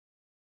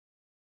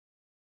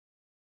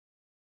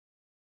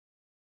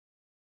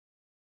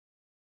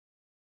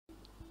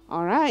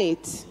All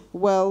right.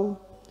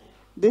 Well,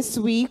 this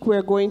week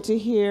we're going to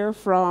hear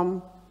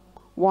from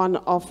one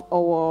of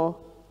our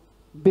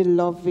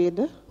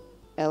beloved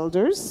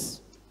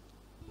elders,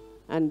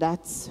 and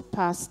that's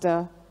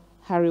Pastor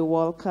Harry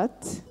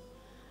Walcott.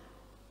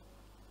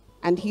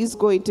 And he's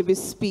going to be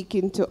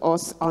speaking to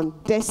us on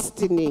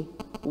destiny.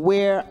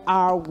 Where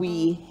are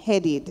we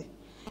headed?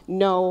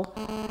 Now,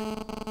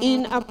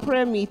 in a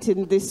prayer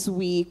meeting this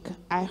week,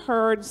 I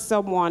heard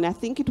someone, I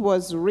think it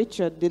was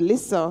Richard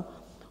DeLissa,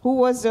 who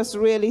was just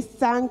really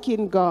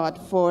thanking God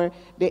for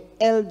the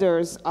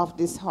elders of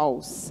this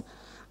house.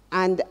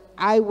 And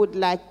I would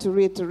like to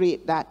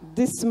reiterate that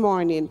this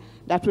morning,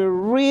 that we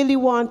really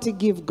want to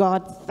give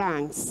God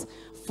thanks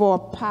for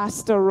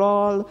Pastor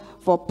Rawl,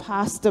 for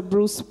Pastor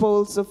Bruce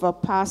Polso, for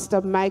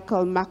Pastor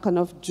Michael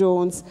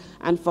McAnuff-Jones,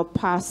 and for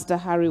Pastor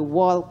Harry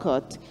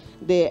Walcott.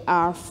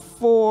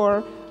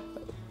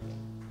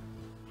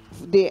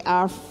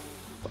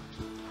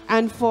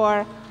 And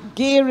for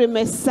Gary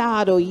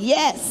Mesado,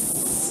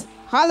 yes,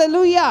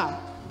 hallelujah,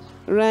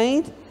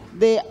 right?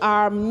 They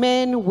are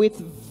men with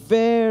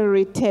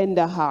very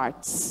tender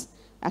hearts.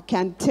 I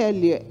can tell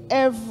you,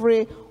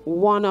 every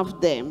one of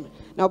them.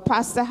 Now,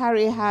 Pastor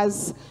Harry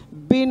has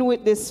been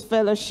with this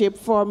fellowship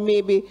for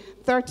maybe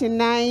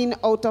 39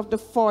 out of the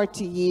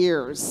 40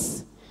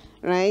 years,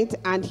 right?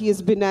 And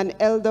he's been an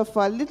elder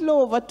for a little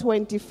over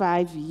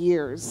 25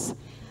 years.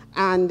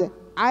 And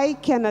I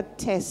can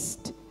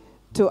attest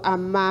to a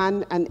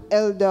man, an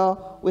elder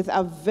with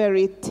a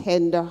very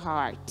tender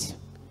heart.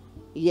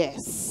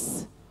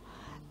 Yes.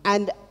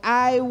 And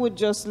I would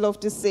just love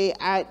to say,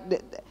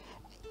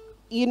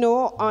 you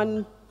know,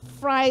 on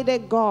Friday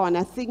gone,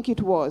 I think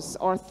it was,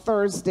 or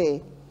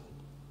Thursday.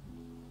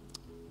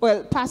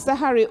 Well, Pastor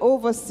Harry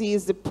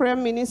oversees the prayer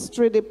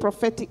ministry, the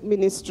prophetic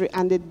ministry,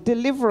 and the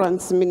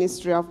deliverance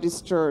ministry of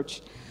this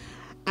church.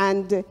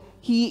 And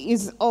he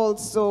is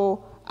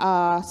also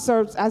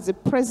serves as the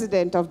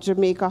president of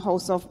Jamaica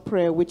House of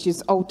Prayer, which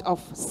is out of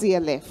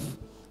CLF,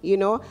 you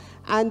know.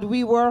 And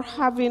we were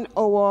having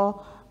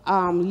our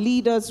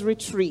leaders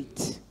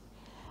retreat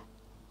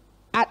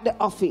at the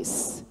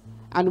office.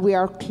 And we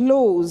are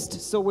closed,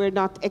 so we're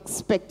not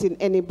expecting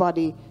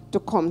anybody to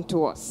come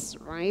to us,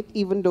 right?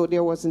 Even though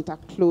there wasn't a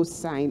close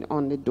sign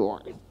on the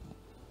door.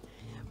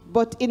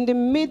 But in the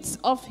midst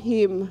of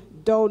him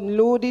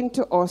downloading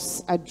to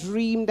us a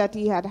dream that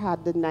he had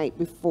had the night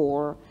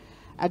before,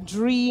 a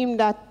dream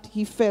that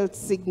he felt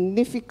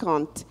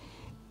significant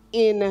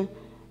in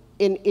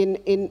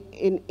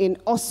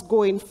us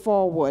going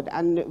forward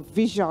and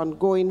vision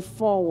going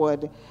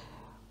forward,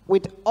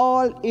 with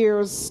all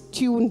ears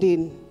tuned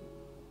in,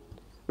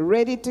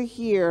 ready to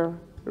hear,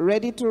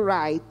 ready to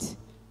write,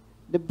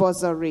 the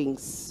buzzer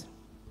rings.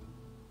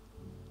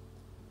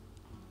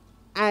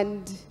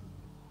 And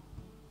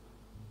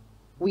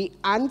we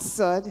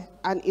answered,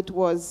 and it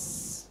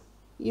was,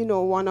 you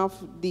know, one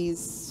of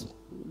these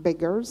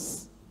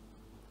beggars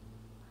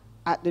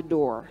at the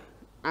door.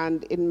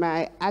 And in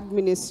my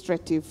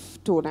administrative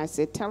tone, I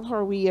said, tell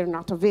her we are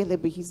not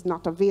available. He's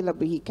not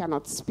available. He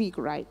cannot speak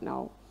right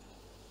now.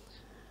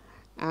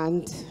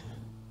 And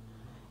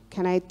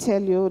can I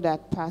tell you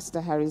that Pastor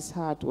Harry's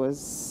heart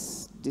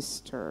was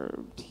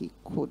disturbed?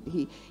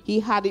 He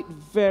had it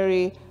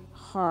very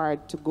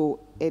hard to go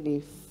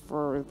any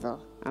further,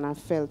 and I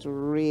felt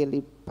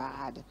really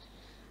bad.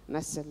 And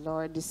I said,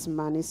 Lord, this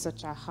man is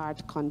such a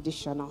heart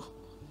conditioner,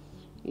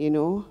 you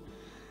know.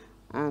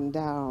 And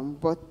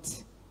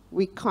but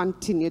we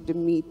continued the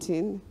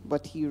meeting,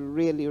 but he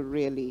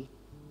really,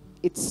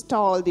 it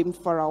stalled him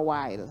for a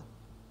while.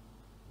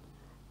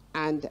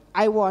 And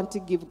I want to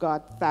give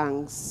God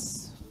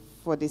thanks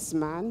for this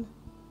man,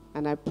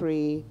 and I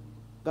pray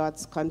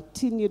God's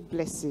continued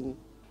blessing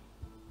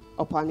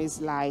upon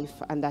his life,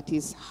 and that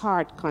his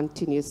heart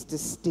continues to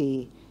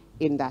stay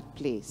in that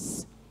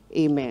place.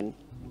 Amen.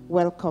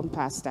 Welcome,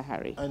 Pastor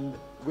Harry. And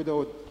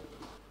without,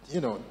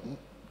 you know,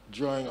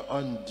 drawing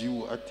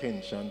undue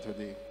attention to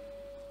the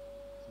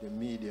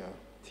media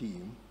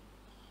team,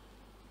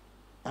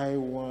 I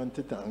want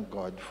to thank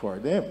God for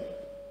them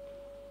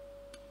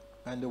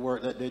and the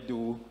work that they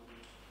do,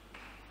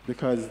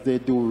 because they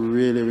do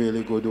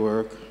really good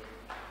work,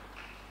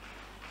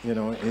 you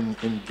know,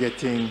 in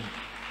getting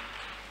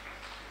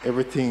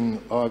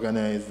everything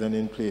organized and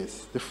in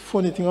place. The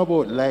funny thing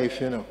about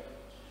life, you know,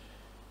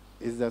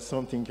 is that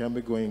something can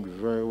be going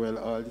very well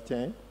all the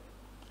time,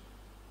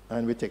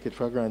 and we take it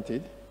for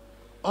granted,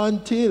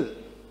 until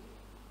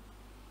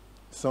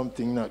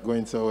something not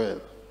going so well.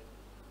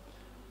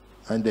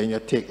 And then you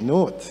take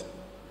note,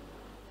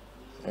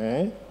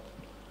 right?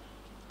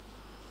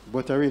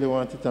 But I really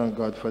want to thank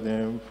God for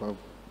them, for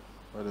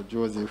Brother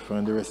Joseph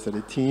and the rest of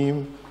the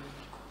team,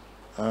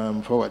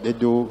 for what they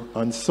do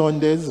on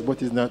Sundays,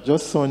 but it's not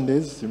just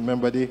Sundays.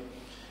 Remember the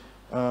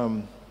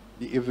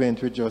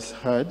event we just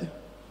had,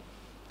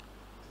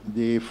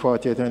 the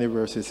 40th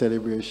anniversary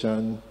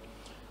celebration,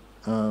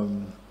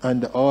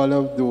 and all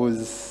of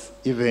those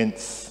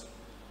events.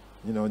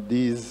 You know,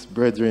 these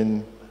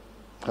brethren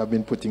have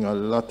been putting a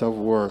lot of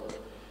work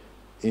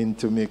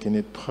into making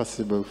it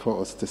possible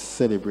for us to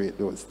celebrate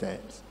those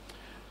times.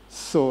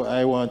 So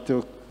I want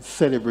to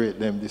celebrate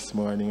them this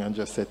morning and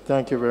just say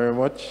thank you very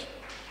much.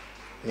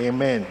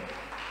 Amen.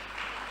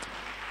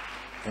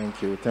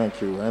 Thank you,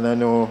 thank you. And I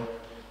know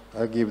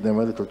I give them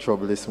a little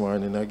trouble this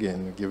morning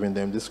again, giving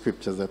them the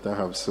scriptures that I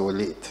have so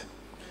late.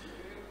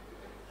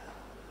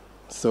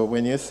 So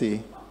when you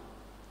see,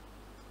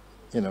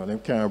 they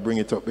can't bring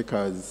it up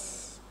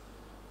because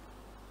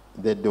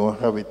they don't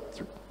have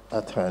it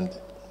at hand.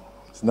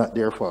 It's not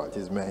their fault,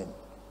 it's mine.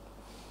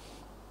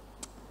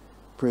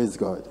 Praise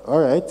God. All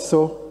right,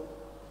 so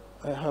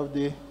I have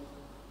let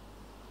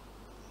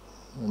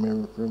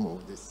me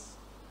remove this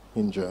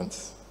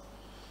hindrance.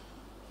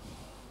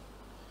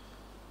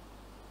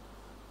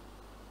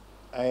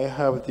 I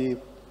have the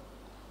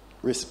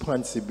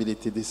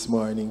responsibility this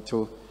morning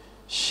to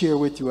share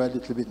with you a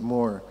little bit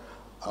more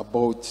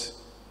about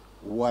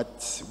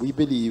what we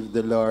believe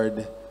the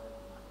Lord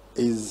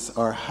is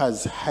or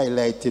has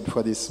highlighted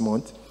for this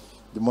month,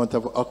 the month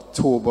of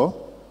October.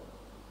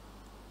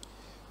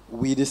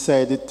 We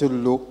decided to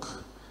look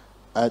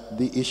at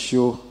the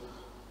issue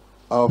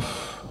of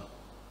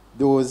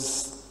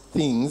those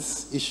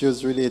things,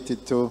 issues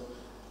related to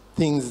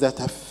things that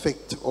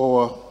affect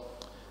our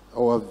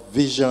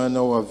vision,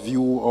 our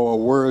view, our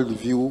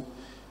worldview,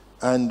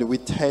 and we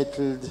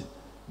titled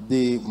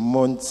the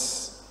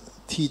month's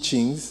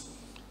teachings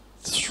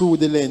Through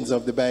the Lens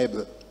of the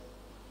Bible.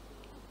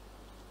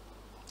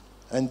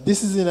 And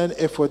this is in an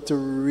effort to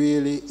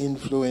really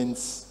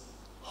influence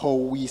how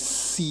we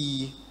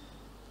see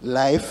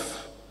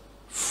life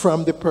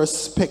from the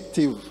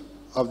perspective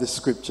of the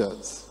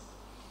scriptures.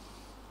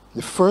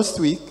 The first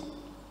week,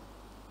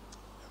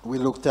 we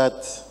looked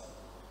at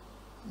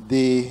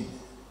the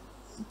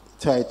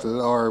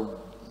title, or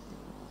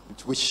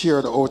we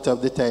shared out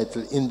of the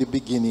title, In the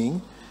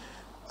Beginning,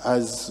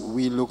 as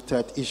we looked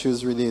at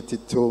issues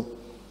related to,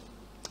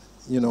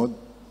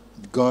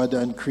 God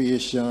and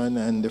creation,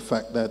 and the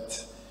fact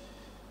that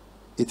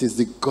it is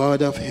the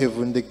God of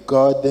heaven, the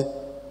God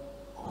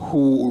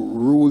who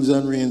rules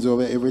and reigns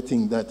over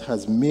everything, that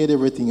has made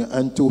everything,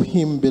 and to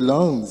him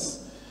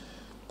belongs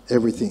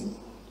everything.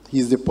 He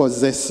is the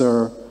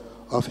possessor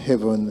of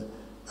heaven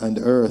and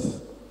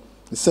earth.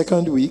 The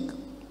second week,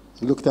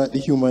 we looked at the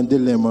human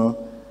dilemma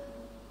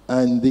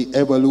and the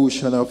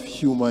evolution of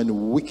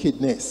human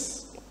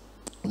wickedness.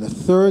 In the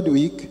third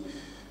week,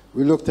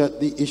 we looked at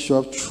the issue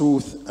of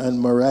truth and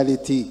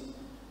morality.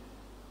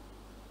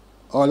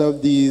 All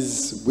of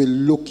these we're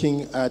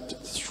looking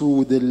at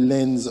through the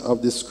lens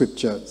of the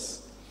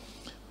scriptures.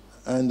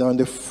 And on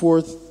the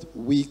fourth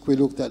week, we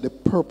looked at the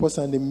purpose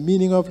and the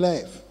meaning of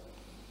life.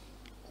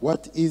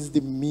 What is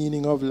the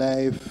meaning of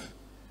life?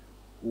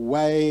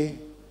 Why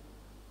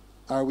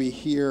are we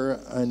here?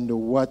 And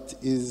what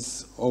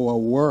is our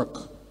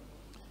work?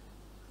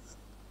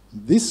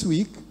 This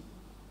week,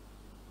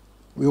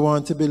 we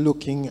want to be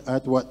looking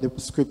at what the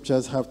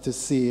scriptures have to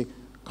say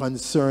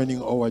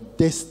concerning our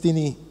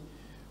destiny.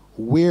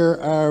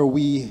 Where are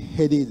we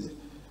headed?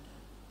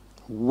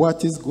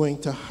 What is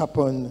going to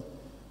happen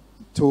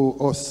to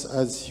us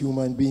as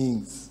human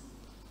beings?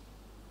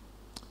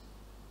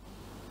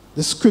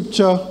 The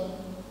scripture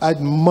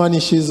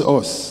admonishes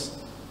us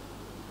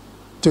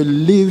to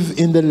live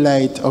in the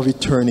light of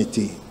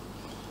eternity,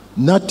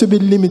 not to be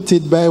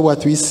limited by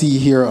what we see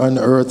here on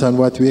earth and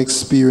what we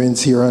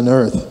experience here on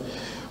earth,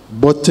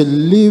 but to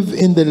live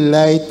in the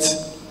light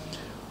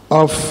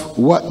of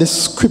what the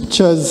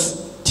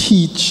scriptures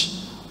teach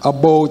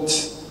about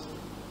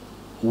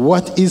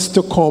what is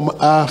to come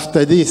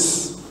after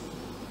this.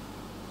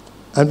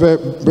 And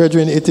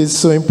brethren, it is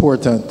so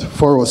important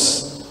for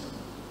us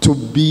to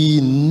be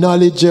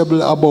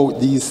knowledgeable about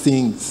these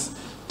things,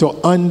 to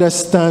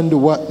understand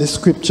what the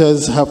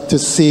scriptures have to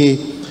say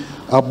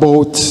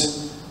about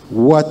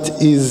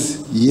what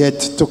is yet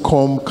to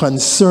come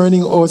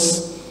concerning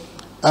us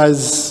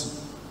as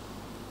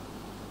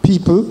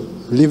people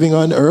living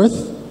on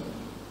earth.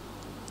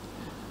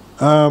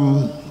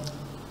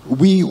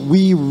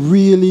 We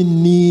really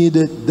need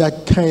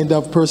that kind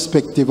of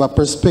perspective, a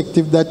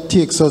perspective that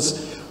takes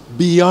us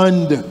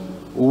beyond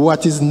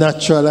what is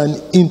natural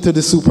and into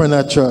the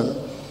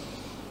supernatural.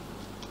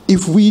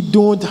 If we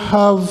don't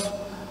have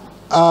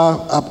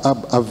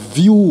a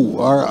view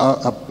or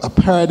a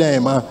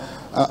paradigm,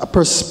 a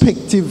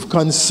perspective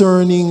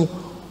concerning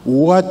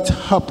what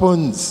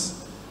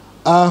happens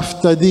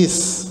after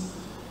this,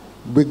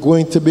 we're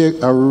going to be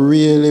a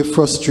really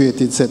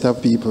frustrated set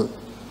of people.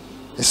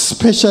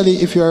 Especially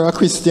if you're a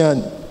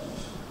Christian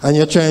and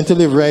you're trying to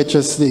live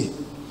righteously,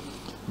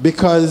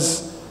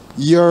 because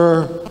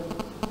your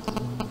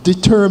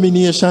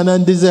determination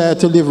and desire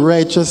to live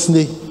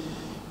righteously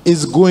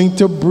is going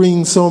to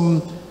bring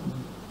some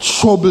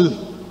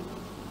trouble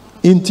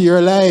into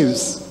your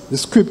lives. The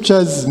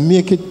scriptures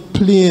make it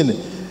plain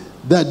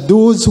that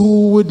those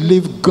who would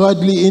live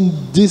godly in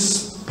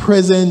this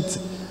present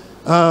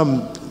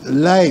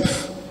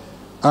life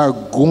are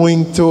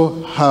going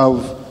to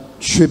have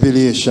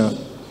tribulation,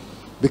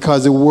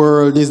 because the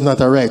world is not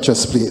a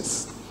righteous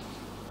place.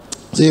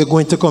 So you're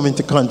going to come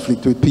into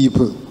conflict with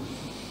people.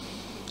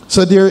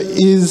 So there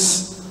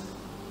is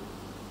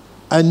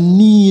a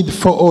need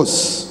for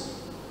us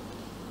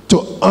to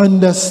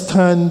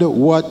understand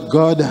what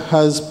God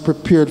has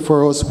prepared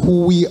for us,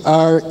 who we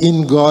are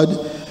in God,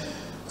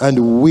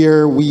 and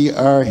where we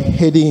are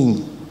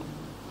heading.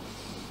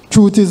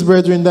 Truth is,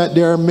 brethren, that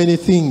there are many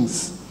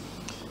things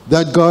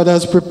that God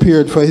has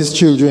prepared for his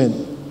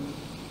children.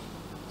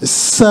 The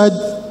sad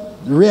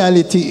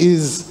reality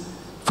is,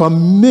 for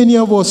many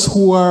of us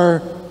who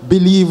are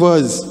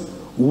believers,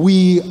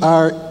 we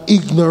are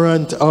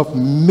ignorant of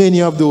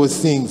many of those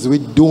things. We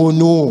don't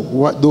know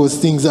what those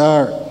things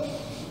are.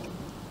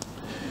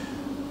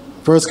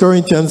 1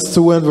 Corinthians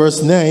 2 and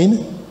verse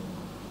 9,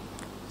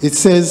 it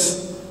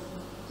says,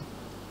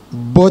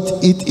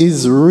 "But it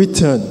is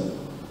written,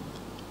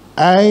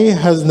 eye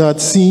has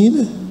not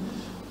seen,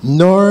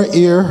 nor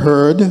ear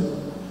heard,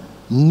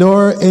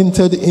 nor have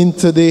entered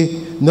into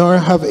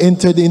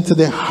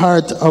the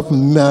heart of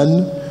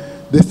man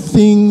the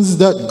things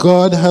that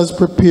God has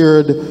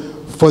prepared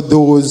for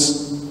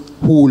those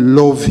who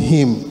love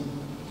him."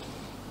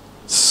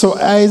 So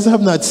eyes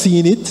have not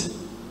seen it,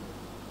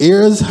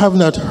 ears have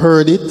not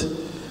heard it.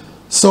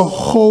 So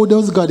how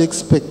does God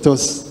expect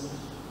us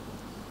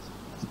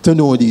to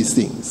know these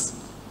things?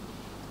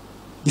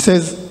 He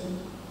says,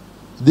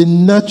 the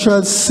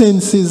natural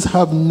senses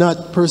have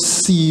not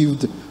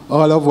perceived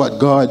all of what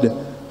God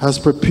has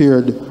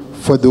prepared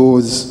for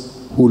those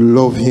who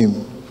love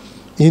him.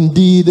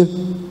 Indeed,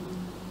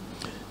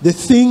 the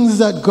things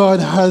that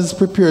God has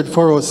prepared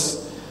for us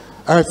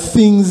are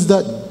things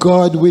that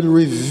God will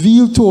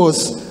reveal to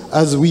us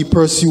as we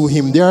pursue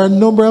him. There are a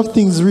number of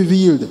things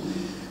revealed.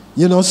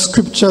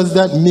 Scriptures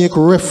that make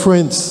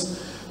reference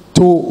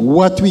to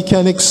what we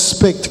can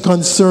expect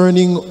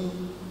concerning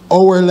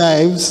our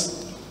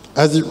lives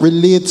as it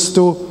relates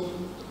to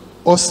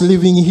us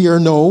living here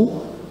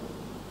now,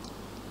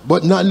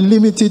 but not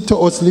limited to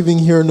us living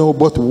here now,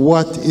 but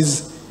what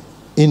is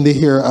in the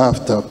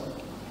hereafter.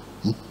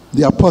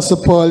 The Apostle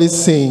Paul is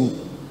saying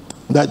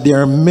that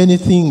there are many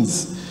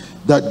things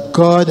that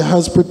God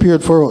has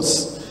prepared for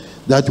us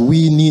that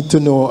we need to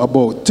know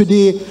about.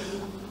 Today,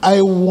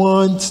 I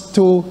want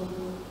to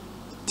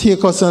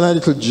take us on a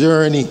little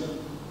journey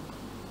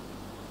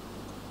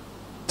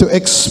to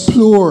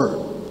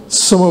explore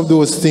some of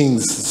those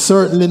things.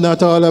 Certainly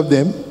not all of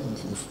them.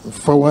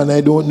 For one, I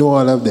don't know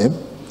all of them.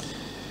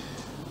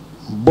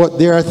 But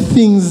there are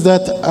things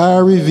that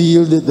are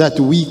revealed that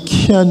we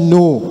can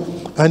know,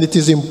 and it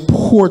is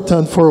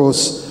important for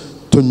us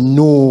to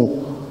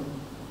know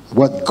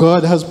what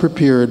God has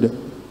prepared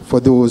for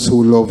those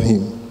who love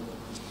him.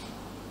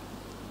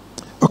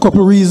 A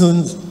couple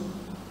reasons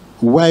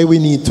why we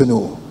need to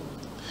know.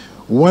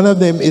 One of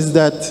them is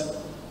that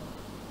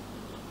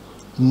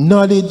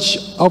knowledge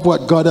of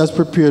what God has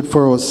prepared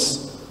for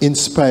us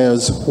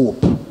inspires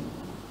hope.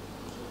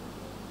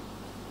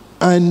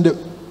 And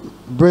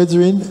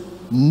brethren,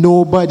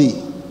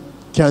 nobody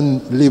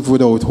can live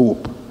without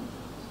hope.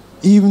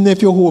 Even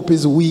if your hope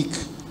is weak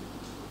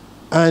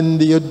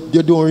and you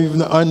don't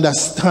even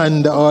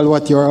understand all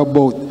what you're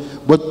about,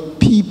 but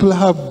people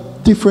have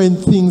different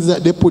things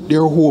that they put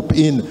their hope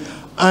in,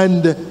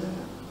 and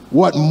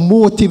what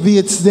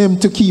motivates them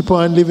to keep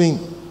on living.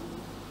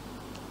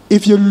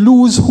 If you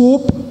lose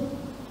hope,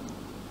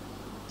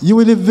 you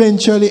will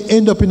eventually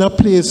end up in a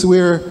place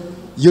where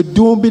you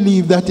don't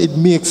believe that it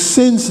makes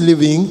sense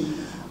living,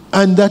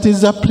 and that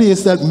is a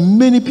place that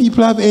many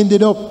people have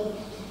ended up.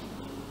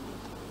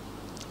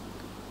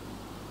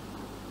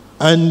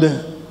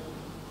 And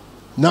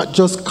not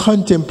just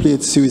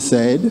contemplate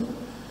suicide,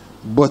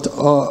 but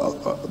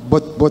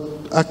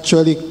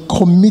actually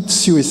commit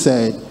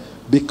suicide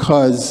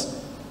because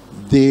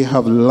they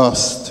have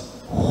lost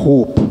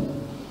hope.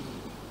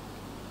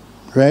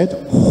 Right?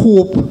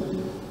 Hope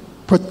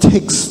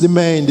protects the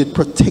mind, it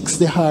protects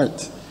the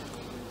heart.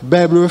 The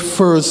Bible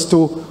refers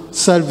to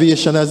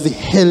salvation as the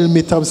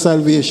helmet of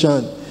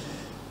salvation,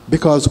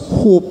 because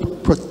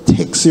hope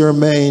protects your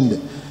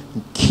mind,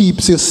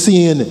 keeps you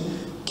sane,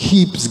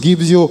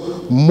 gives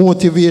you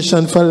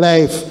motivation for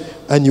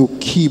life, and you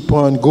keep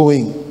on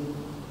going.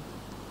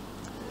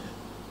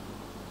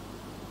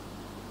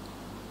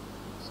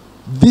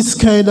 This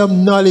kind of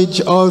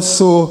knowledge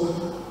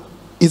also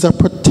is a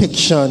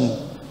protection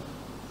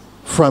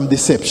from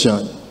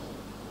deception.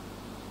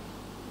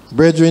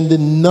 Brethren, the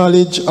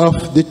knowledge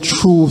of the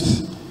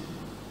truth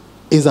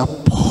is a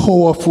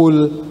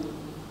powerful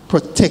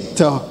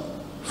protector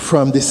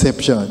from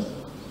deception.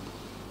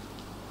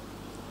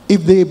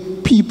 If the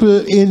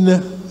people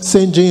in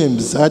St.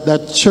 James, at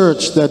that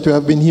church that we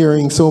have been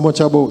hearing so much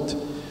about,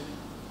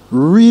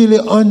 really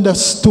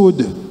understood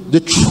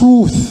the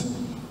truth,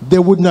 they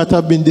would not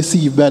have been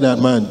deceived by that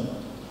man.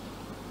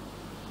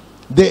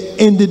 They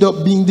ended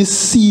up being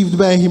deceived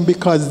by him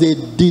because they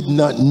did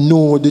not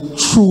know the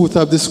truth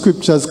of the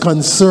scriptures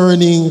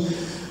concerning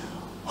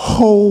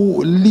how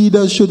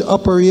leaders should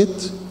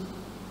operate,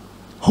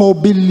 how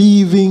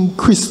believing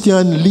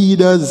Christian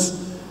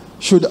leaders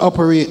should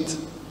operate,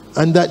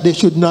 and that they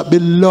should not be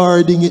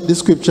lording it, the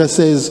scripture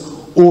says,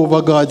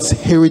 over God's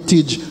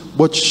heritage,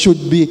 but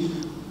should be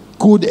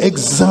good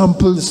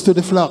examples to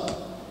the flock.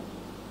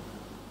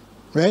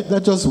 Right?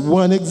 That's just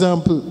one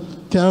example.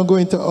 Can't go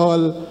into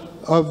all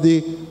of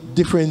the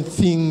different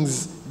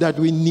things that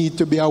we need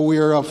to be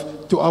aware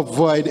of to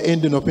avoid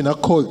ending up in a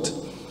cult.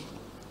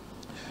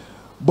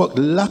 But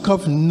lack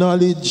of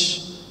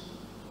knowledge,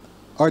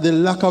 or the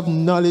lack of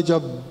knowledge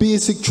of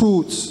basic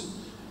truths,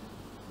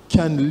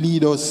 can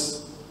lead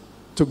us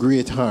to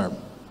great harm.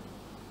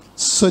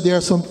 So there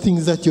are some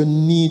things that you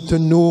need to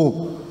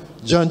know.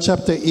 John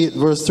chapter 8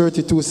 verse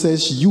 32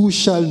 says, "You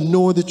shall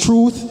know the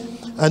truth,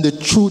 and the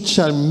truth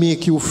shall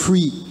make you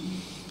free."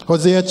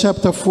 Hosea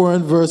chapter 4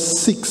 and verse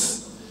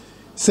 6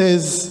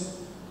 says,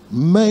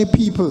 "My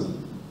people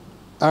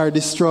are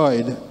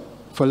destroyed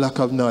for lack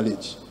of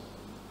knowledge."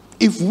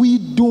 If we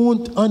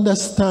don't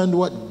understand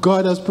what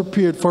God has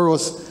prepared for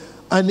us,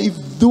 and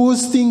if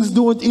those things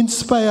don't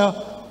inspire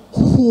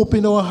hope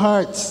in our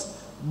hearts,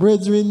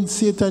 brethren,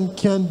 Satan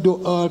can do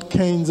all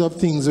kinds of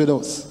things with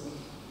us.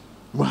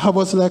 Have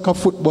us like a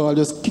football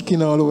just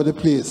kicking all over the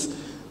place,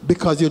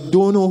 because you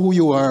don't know who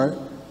you are,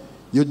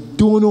 you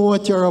don't know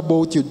what you're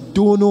about, you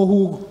don't know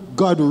who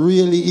God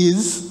really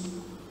is,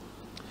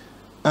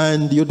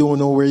 and you don't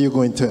know where you're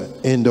going to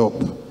end up.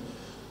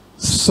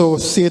 So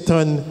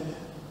Satan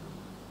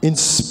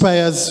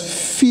inspires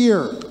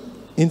fear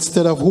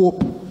instead of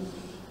hope,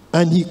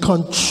 and he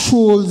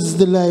controls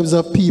the lives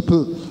of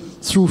people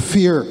through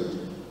fear,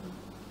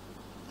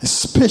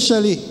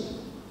 especially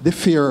the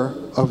fear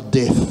of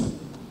death.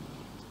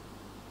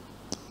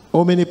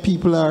 How many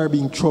people are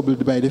being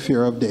troubled by the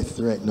fear of death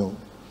right now?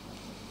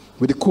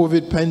 With the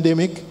COVID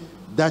pandemic,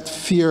 that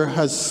fear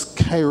has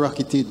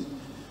skyrocketed,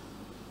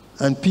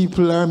 and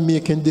people are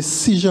making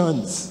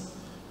decisions,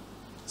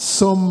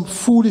 some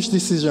foolish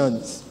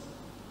decisions,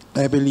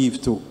 I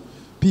believe too.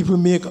 People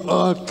make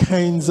all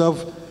kinds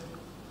of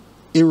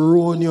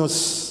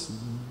erroneous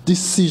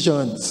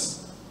decisions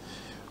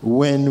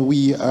when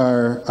we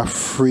are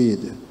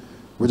afraid.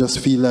 We just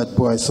feel that,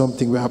 boy,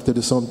 we have to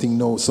do something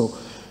now. So,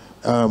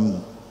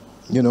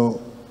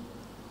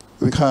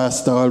 we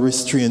cast all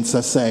restraints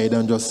aside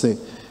and just say,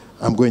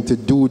 I'm going to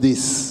do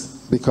this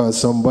because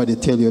somebody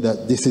tell you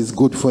that this is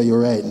good for you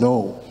right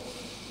now.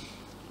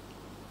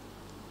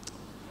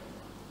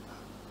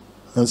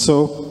 And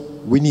so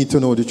we need to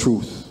know the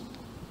truth.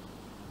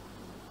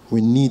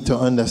 We need to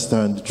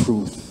understand the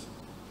truth.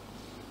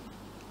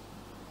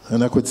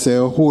 And I could say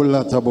a whole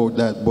lot about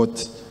that,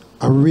 but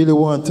I really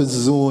want to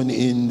zone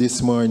in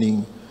this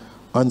morning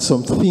on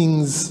some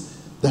things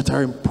that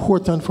are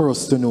important for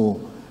us to know,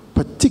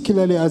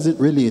 particularly as it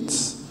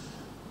relates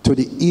to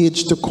the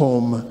age to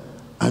come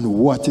and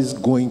what is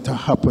going to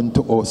happen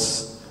to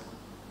us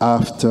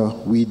after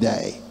we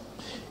die.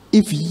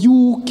 If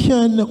you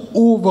can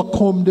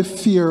overcome the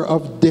fear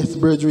of death,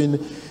 brethren,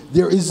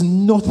 there is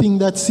nothing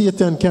that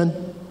Satan can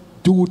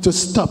do to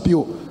stop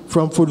you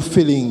from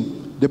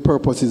fulfilling the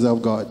purposes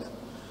of God.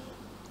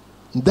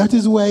 That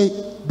is why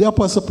the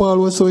Apostle Paul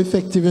was so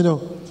effective,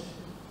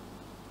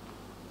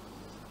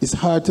 It's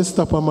hard to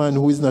stop a man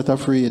who is not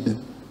afraid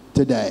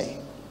to die.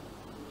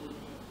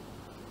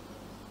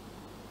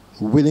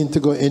 Willing to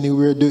go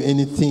anywhere, do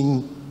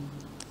anything,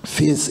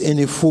 face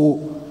any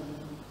foe,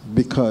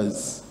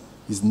 because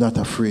he's not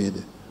afraid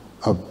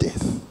of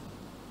death.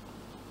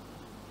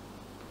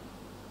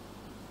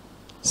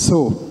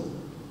 So,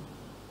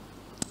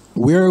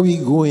 where are we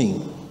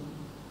going?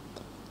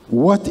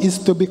 What is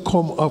to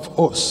become of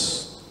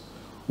us?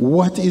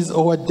 What is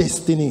our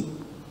destiny?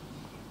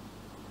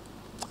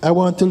 I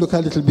want to look a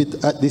little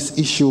bit at this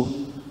issue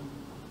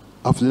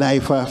of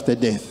life after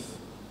death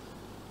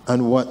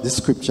and what the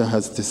scripture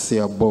has to say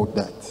about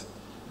that.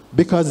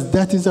 Because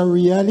that is a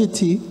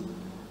reality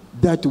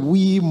that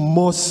we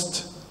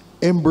must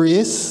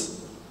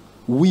embrace,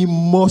 we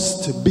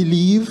must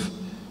believe,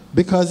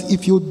 because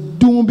if you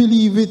don't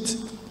believe it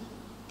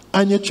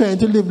and you're trying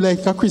to live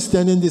like a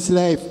Christian in this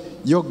life,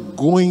 you're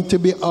going to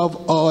be of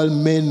all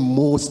men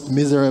most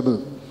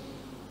miserable.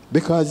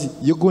 Because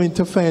you're going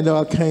to find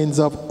all kinds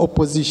of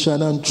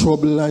opposition and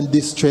trouble and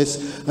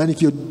distress. And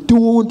if you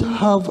don't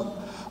have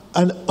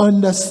an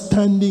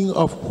understanding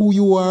of who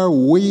you are,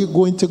 where you're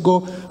going to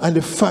go, and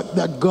the fact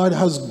that God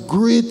has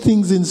great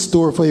things in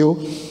store for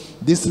you,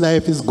 this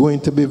life is going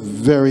to be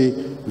very,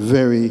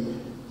 very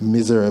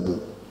miserable.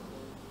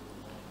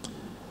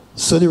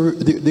 So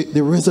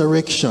the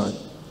resurrection,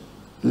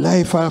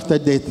 life after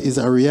death, is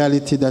a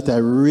reality that I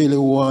really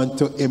want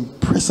to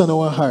impress on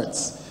our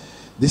hearts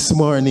this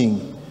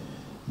morning,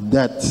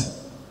 that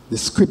the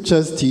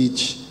scriptures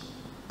teach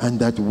and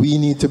that we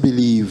need to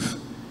believe,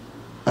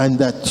 and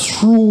that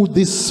through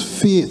this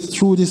faith,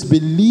 through this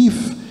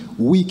belief,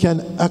 we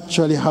can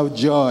actually have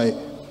joy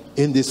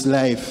in this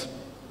life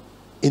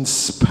in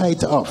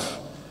spite of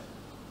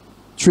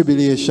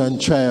tribulation,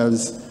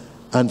 trials,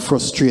 and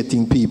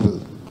frustrating people.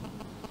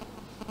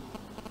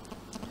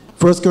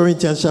 1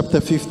 Corinthians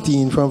chapter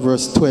 15 from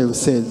verse 12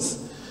 says,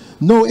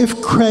 "Now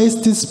if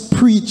Christ is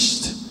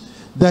preached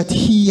that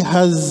he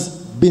has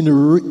been..."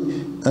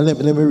 let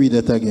me read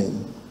that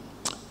again.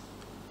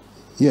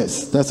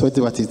 Yes, that's what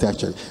it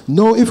actually.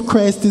 Now, if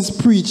Christ is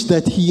preached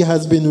that he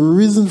has been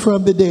risen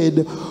from the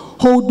dead,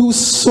 how do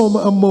some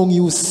among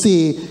you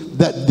say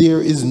that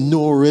there is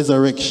no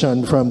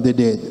resurrection from the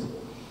dead?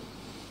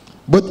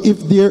 But if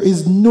there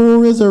is no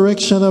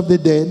resurrection of the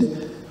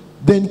dead,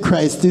 then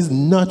Christ is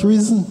not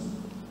risen.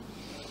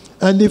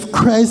 And if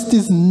Christ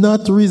is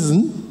not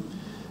risen,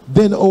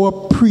 then our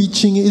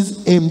preaching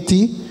is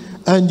empty,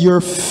 and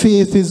your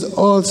faith is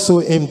also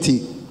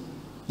empty.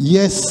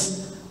 Yes,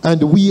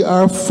 and we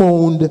are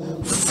found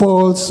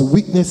false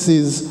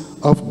witnesses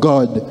of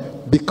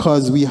God,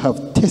 because we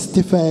have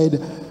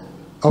testified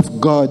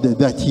of God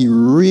that he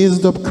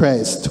raised up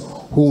Christ,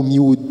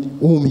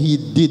 whom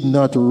he did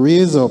not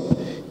raise up,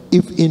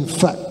 if in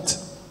fact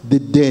the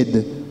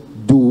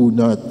dead do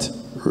not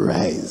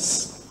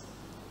rise.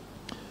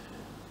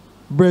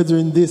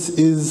 Brethren, this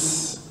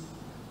is,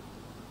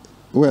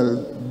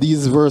 well,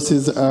 these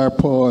verses are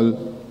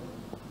Paul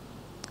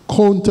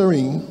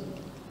countering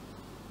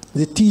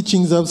the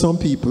teachings of some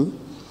people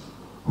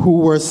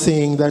who were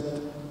saying that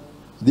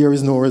there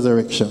is no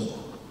resurrection.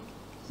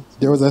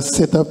 There was a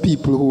set of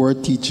people who were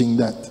teaching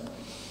that.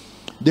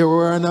 There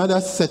were another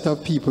set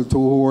of people too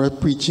who were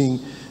preaching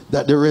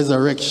that the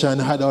resurrection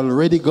had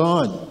already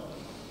gone.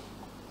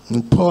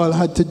 And Paul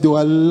had to do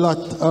a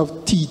lot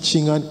of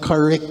teaching and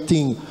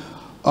correcting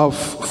of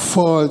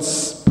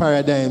false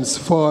paradigms,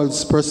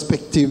 false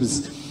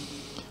perspectives,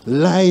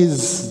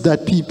 lies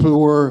that people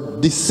were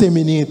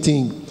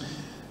disseminating.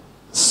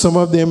 Some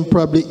of them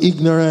probably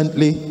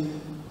ignorantly,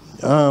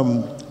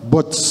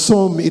 but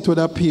some, it would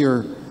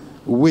appear,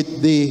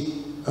 with the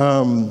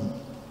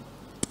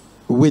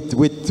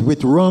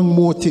with wrong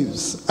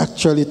motives,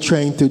 actually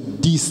trying to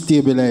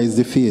destabilize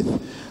the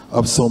faith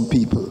of some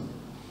people.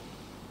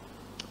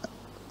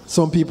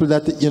 Some people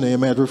that you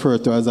might refer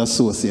to as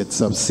associates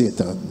of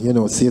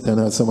Satan. Satan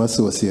has some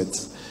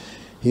associates.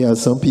 He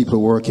has some people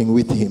working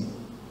with him.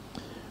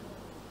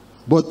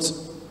 But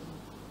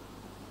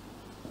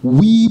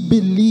we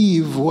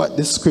believe what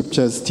the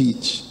scriptures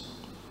teach.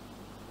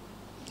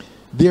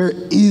 There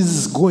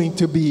is going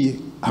to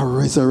be a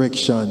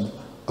resurrection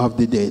of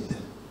the dead.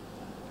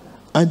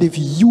 And if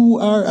you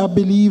are a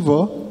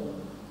believer,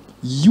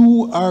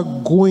 you are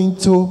going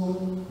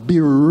to be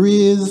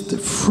raised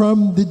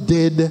from the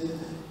dead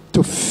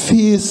to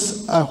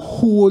face a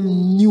whole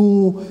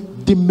new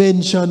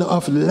dimension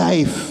of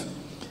life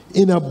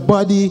in a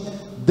body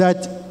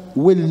that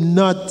will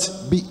not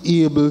be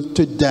able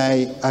to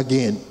die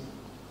again.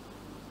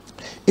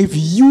 If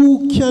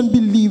you can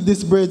believe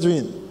this,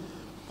 brethren,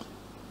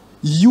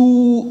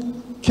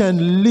 you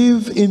can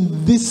live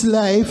in this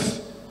life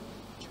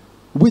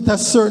with a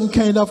certain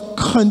kind of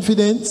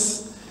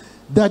confidence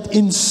that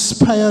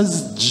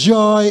inspires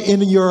joy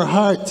in your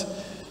heart.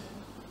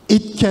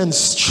 It can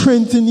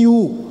strengthen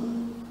you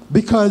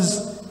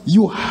because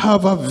you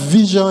have a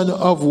vision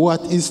of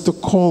what is to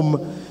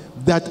come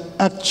that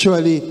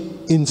actually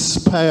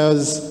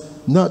inspires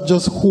not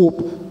just hope,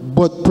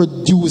 but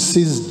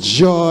produces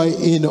joy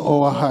in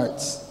our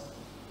hearts.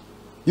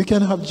 You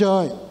can have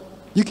joy.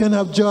 You can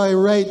have joy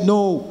right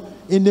now.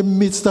 In the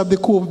midst of the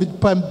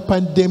COVID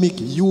pandemic,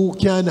 you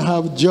can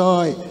have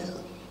joy.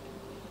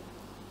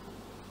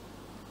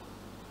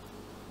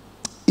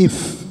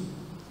 If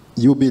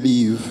you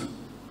believe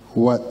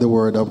what the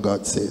Word of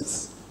God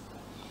says.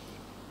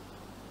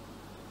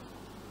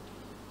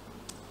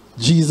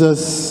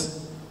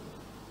 Jesus,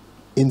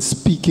 in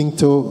speaking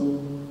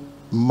to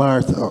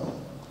Martha, I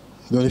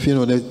don't know if you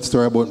know the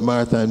story about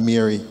Martha and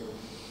Mary.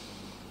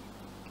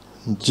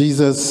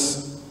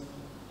 Jesus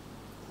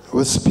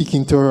was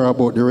speaking to her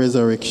about the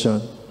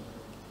resurrection.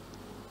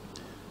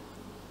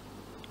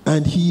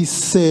 And he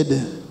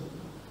said,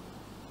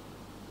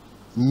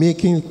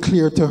 making it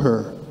clear to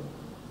her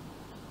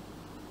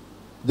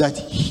that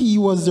he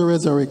was the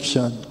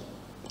resurrection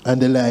and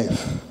the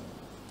life.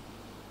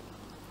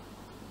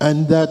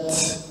 And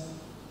that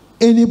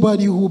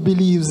anybody who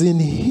believes in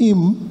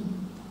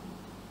him,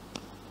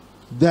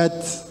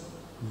 that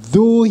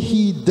though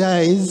he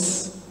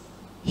dies,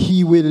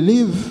 he will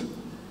live.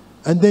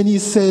 And then he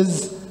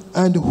says,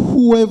 and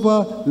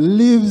whoever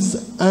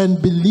lives and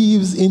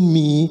believes in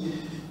me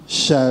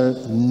shall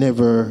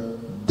never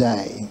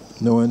die.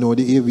 Now I know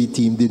the AV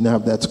team didn't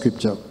have that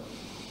scripture.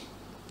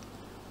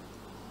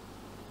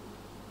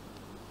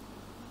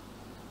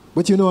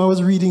 But I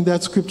was reading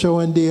that scripture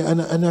one day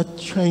and I'm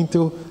trying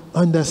to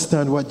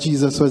understand what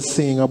Jesus was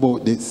saying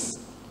about this.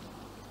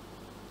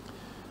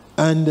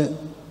 And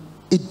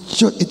it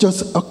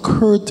just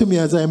occurred to me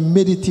as I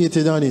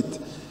meditated on it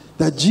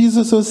that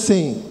Jesus was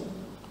saying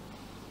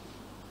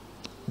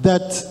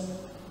that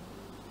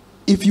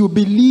if you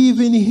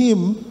believe in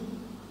him,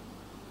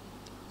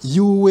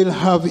 you will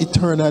have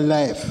eternal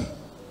life.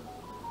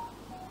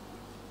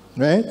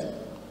 Right?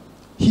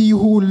 He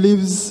who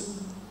lives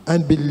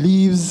and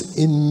believes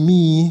in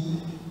me,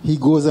 he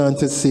goes on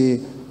to say,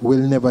 will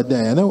never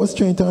die. And I was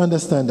trying to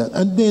understand that.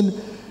 And then,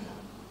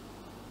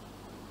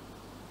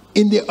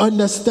 in the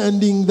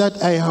understanding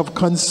that I have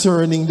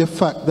concerning the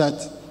fact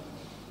that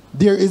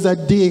there is a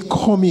day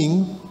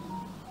coming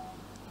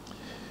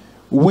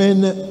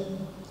when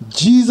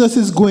Jesus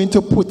is going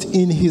to put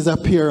in his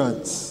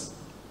appearance.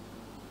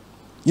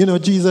 You know,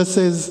 Jesus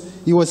says,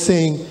 he was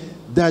saying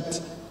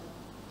that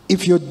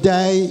if you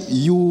die,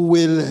 you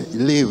will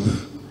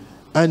live.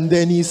 And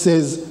then he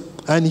says,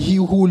 and he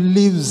who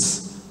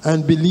lives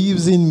and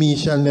believes in me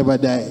shall never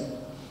die.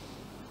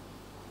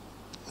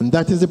 And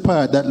that is the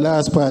part, that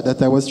last part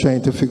that I was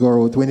trying to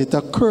figure out when it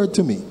occurred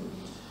to me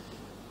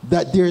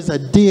that there is a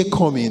day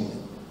coming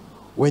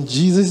when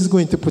Jesus is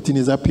going to put in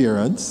his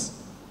appearance,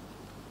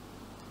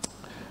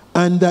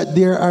 and that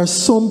there are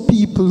some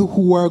people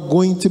who are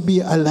going to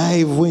be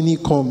alive when he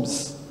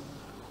comes,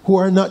 who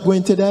are not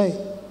going to die.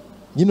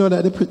 You know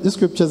that the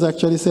scriptures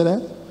actually say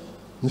that?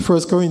 In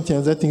 1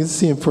 Corinthians, I think it's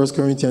the same, 1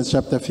 Corinthians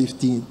chapter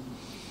 15.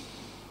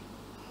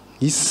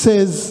 He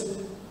says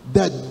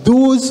that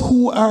those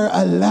who are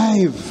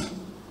alive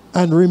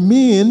and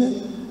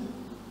remain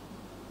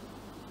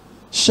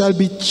shall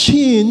be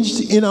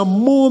changed in a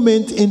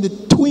moment, in the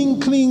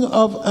twinkling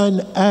of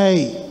an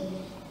eye.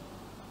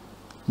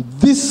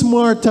 This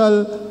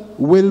mortal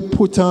will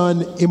put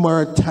on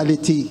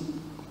immortality.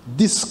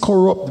 This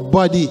corrupt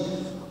body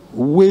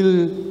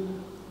will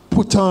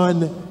put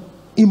on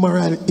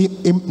immortality.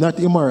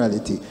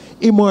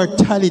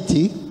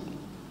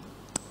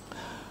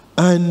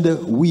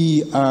 And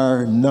we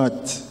are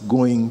not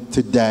going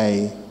to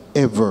die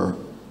ever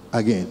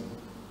again.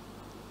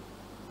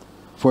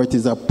 For it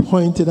is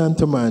appointed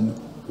unto man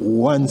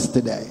once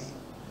to die.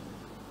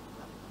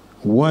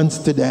 Once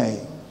to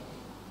die.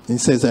 It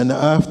says, and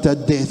after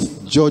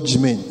death,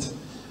 judgment.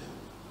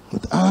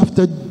 But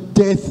after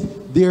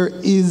death, there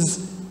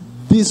is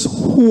this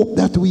hope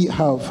that we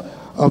have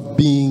of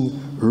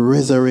being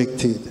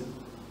resurrected.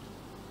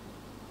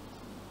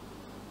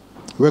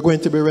 We're going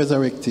to be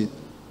resurrected.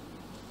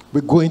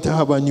 We're going to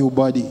have a new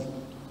body.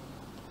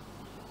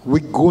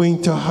 We're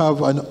going to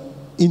have an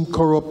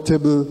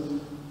incorruptible,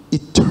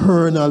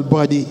 eternal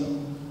body.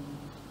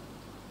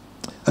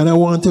 And I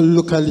want to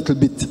look a little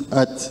bit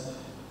at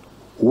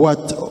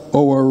what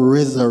our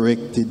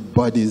resurrected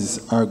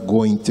bodies are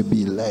going to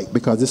be like,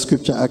 because the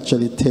scripture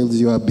actually tells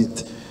you a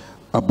bit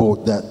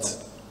about that.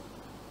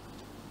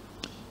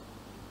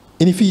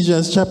 In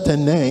Ephesians chapter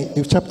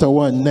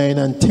 1, 9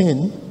 and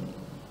 10,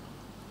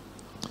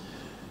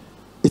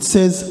 it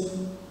says,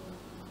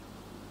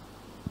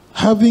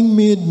 having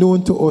made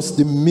known to us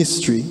the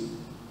mystery,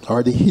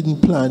 or the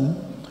hidden plan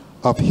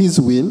of his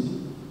will,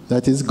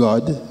 that is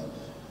God,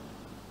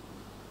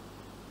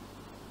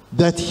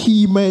 that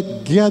he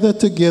might gather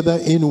together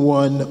in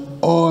one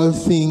all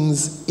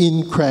things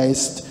in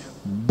Christ,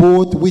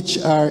 both which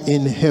are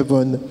in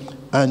heaven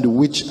and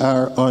which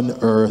are on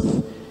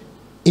earth,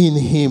 in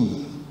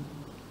him.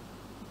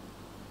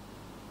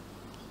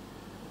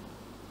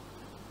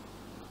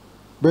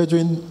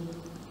 Brethren,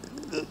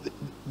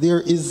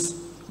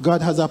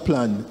 God has a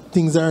plan.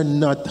 Things are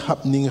not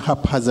happening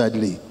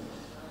haphazardly.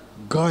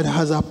 God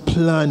has a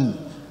plan,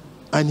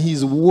 and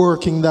he's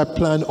working that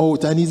plan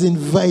out, and he's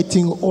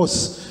inviting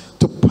us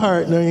to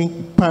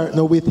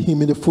partner with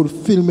him in the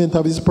fulfillment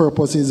of his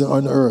purposes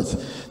on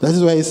earth. That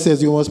is why he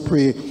says you must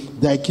pray,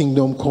 thy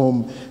kingdom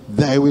come,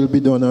 thy will be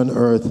done on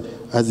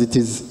earth as it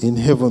is in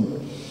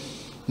heaven.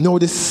 Now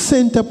the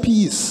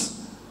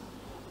centerpiece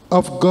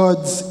of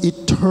God's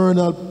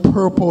eternal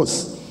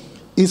purpose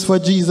is for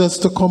Jesus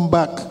to come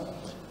back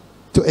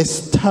to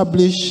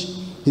establish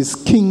his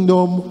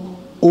kingdom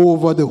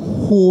over the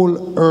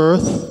whole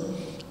earth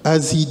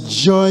as he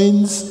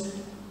joins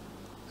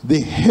the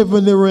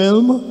heavenly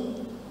realm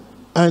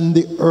and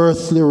the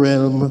earthly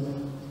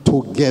realm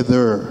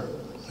together.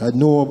 I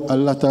know a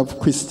lot of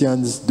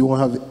Christians don't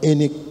have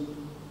any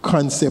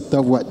concept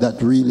of what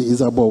that really is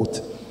about.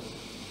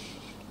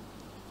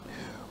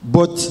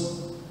 But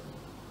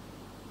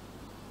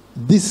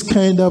this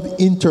kind of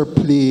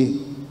interplay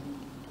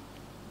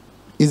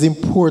is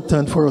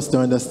important for us to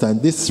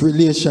understand. This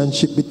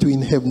relationship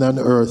between heaven and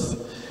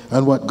earth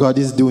and what God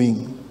is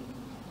doing.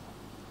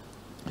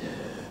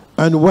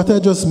 And what I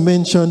just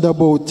mentioned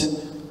about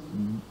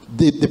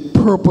the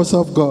purpose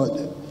of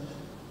God,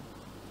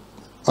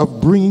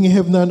 of bringing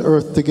heaven and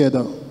earth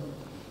together,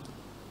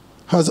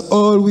 has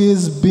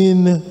always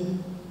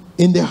been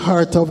in the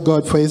heart of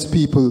God for his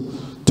people,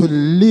 to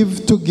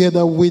live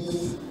together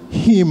with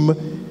him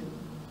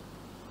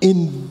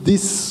in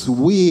this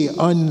way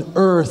on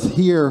earth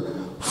here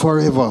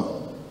forever.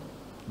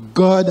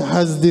 God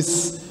has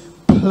this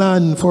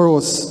plan for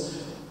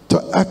us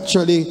to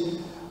actually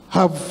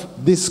have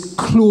this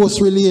close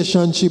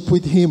relationship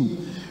with him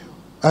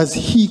as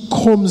he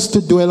comes to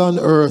dwell on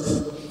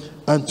earth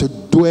and to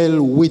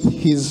dwell with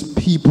his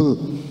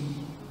people.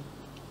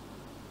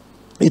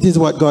 It is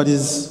what God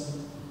is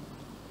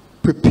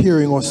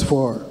preparing us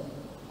for.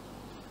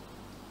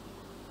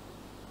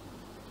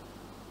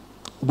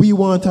 We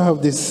want to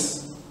have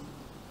this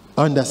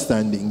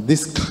understanding,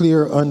 this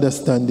clear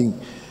understanding,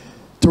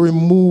 to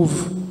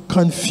remove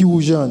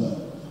confusion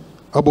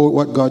about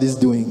what God is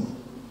doing.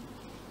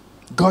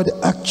 God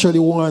actually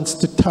wants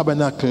to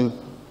tabernacle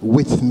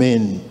with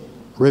men.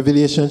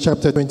 Revelation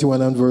chapter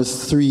 21 and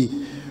verse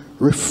 3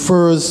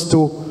 refers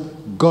to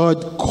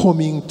God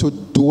coming to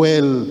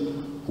dwell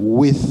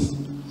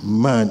with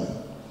man.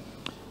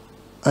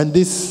 And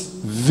this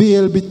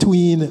veil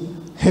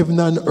between heaven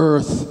and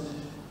earth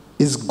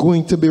is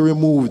going to be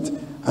removed.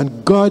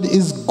 And God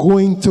is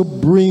going to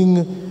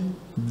bring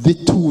the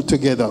two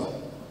together.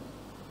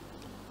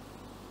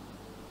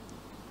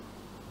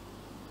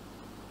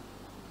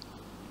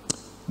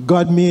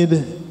 God made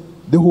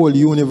the whole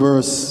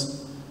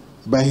universe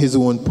by his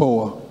own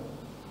power.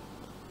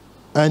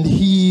 And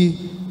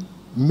he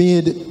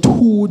made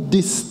two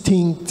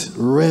distinct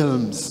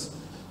realms.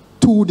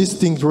 Two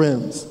distinct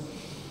realms.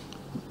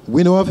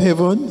 We know of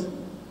heaven,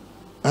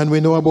 and we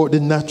know about the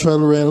natural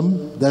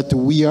realm that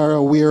we are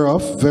aware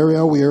of, very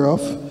aware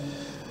of.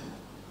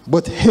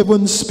 But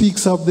heaven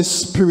speaks of the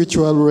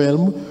spiritual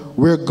realm,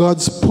 where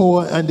God's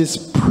power and his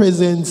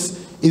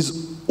presence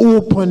is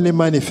openly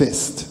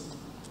manifest.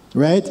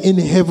 Right? In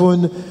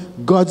heaven,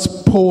 God's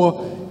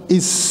power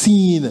is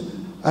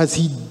seen as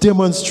he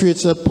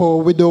demonstrates that power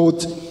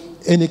without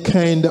any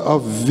kind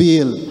of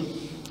veil.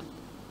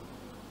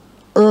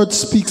 Earth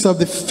speaks of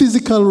the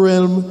physical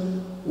realm,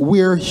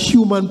 where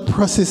human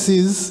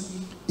processes,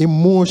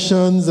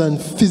 emotions,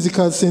 and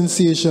physical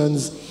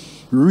sensations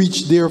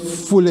reach their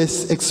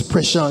fullest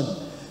expression.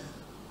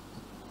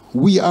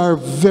 We are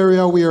very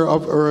aware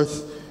of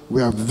earth.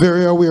 We are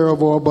very aware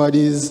of our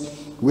bodies.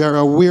 We are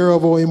aware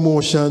of our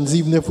emotions,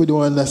 even if we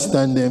don't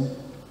understand them.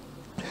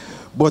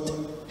 But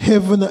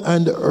heaven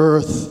and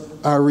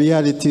earth are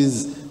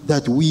realities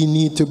that we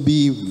need to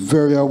be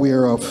very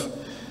aware of.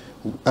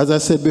 As I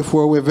said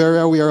before, we're very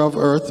aware of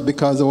earth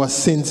because our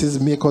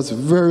senses make us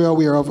very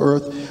aware of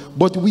earth.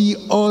 But we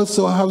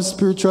also have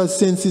spiritual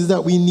senses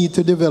that we need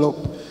to develop,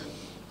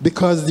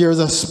 because there's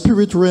a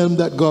spirit realm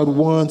that God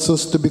wants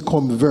us to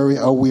become very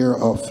aware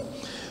of.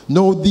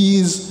 Now,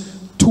 these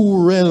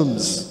two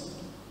realms,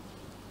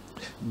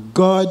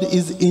 God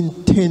is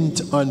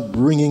intent on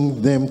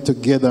bringing them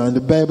together. And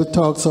the Bible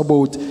talks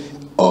about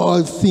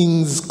all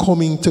things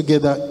coming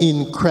together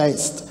in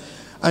Christ.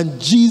 And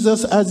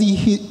Jesus, as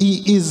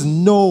he is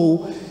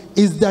now,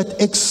 is that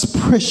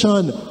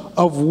expression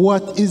of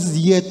what is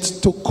yet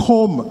to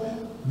come.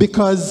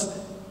 Because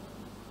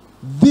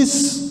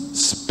this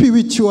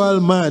spiritual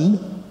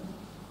man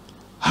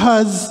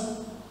has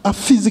a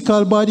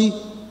physical body.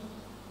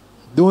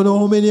 Don't know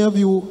how many of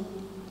you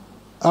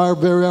are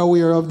very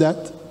aware of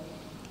that.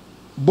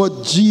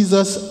 But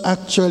Jesus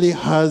actually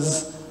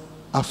has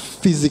a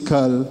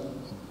physical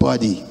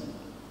body.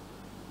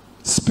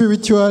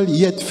 Spiritual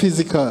yet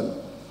physical.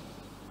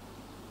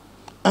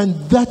 And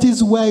that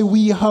is why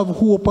we have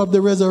hope of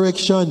the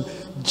resurrection.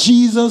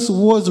 Jesus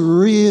was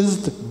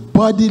raised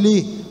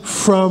bodily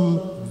from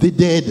the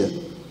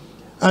dead.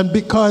 And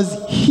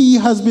because he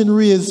has been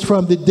raised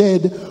from the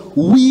dead,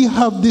 we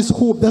have this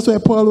hope. That's why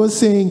Paul was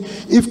saying,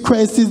 if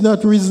Christ is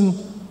not risen,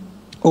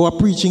 our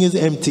preaching is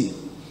empty.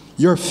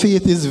 Your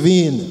faith is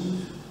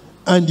vain,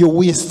 and you're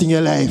wasting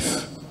your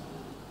life.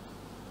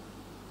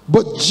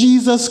 But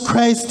Jesus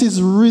Christ is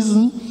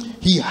risen.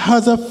 He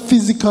has a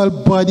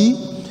physical body,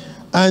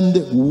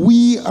 and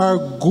we are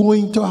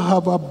going to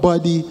have a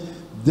body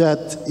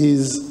that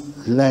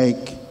is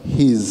like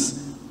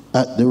his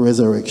at the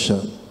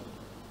resurrection.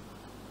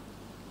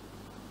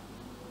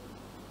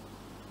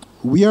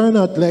 We are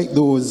not like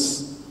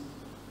those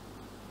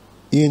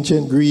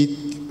ancient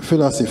Greek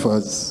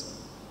philosophers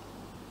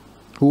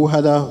who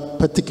had a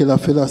particular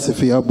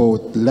philosophy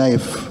about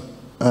life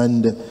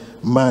and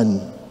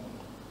man,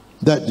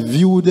 that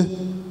viewed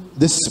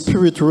the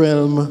spirit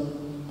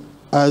realm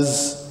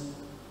as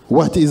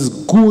what is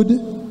good,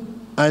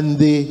 and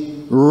the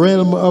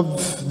realm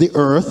of the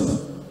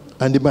earth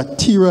and the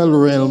material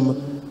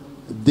realm,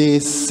 they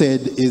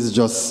said, is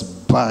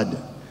just bad.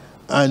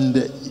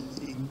 And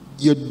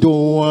you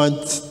don't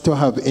want to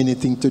have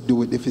anything to do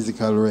with the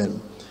physical realm.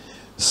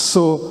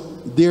 So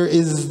there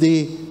is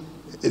the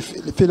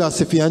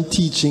philosophy and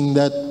teaching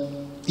that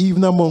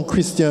even among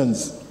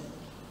Christians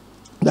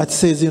that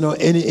says, you know,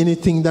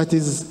 anything that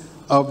is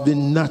of the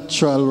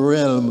natural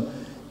realm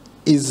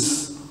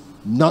is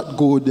not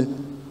good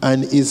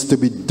and is to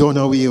be done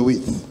away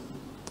with.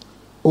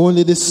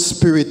 Only the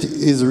spirit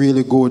is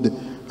really good,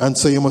 and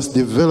so you must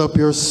develop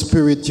your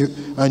spirit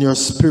and your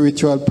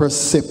spiritual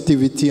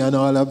perceptivity and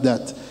all of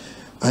that,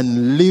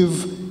 and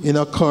live in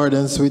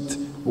accordance with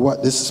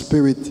what the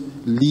Spirit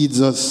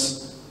leads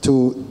us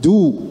to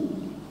do.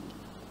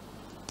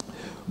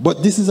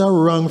 But this is a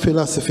wrong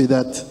philosophy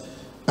that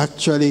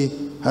actually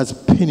has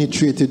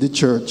penetrated the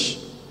church,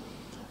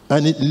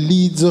 and it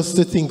leads us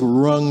to think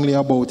wrongly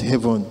about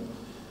heaven.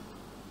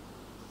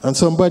 And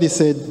somebody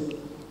said,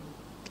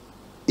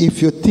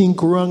 if you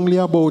think wrongly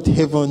about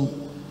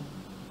heaven,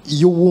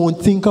 you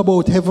won't think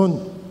about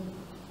heaven.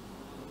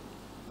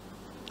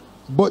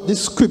 But the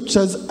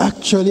scriptures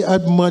actually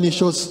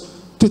admonish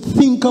us to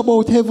think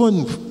about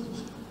heaven.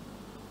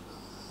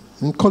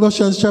 In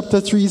Colossians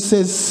chapter 3 it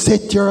says,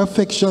 set your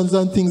affections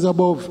on things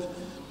above,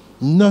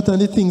 not on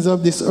the things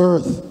of this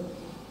earth.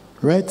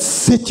 Right?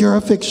 Set your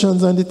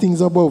affections on the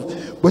things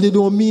above. But it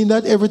don't mean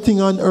that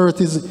everything on earth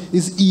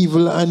is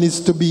evil and is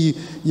to be,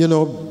 you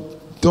know,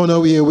 done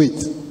away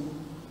with.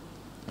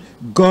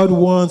 God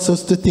wants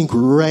us to think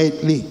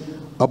rightly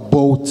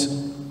about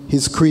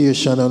his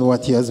creation and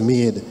what he has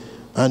made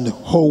and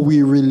how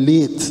we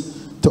relate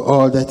to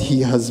all that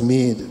he has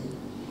made.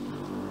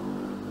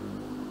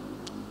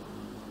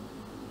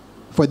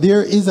 For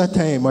there is a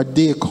time, a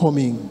day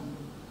coming,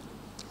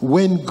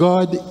 when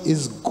God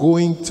is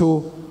going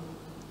to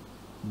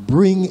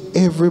bring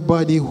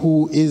everybody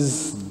who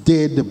is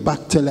dead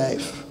back to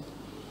life.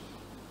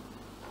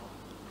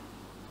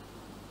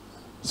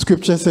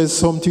 Scripture says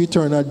some to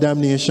eternal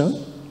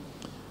damnation,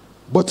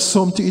 but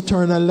some to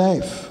eternal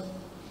life.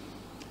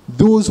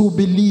 Those who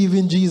believe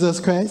in Jesus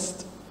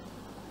Christ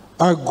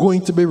are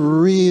going to be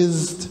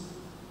raised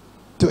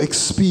to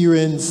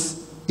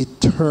experience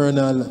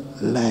eternal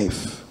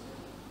life.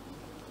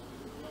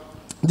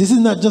 This is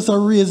not just a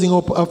raising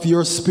up of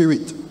your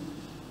spirit.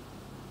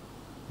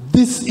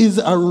 This is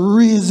a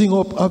raising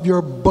up of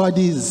your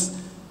bodies,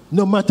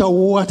 no matter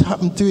what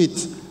happened to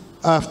it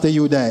after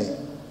you die.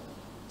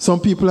 Some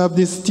people have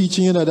this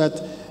teaching,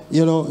 that,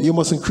 you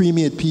mustn't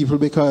cremate people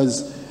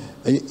because,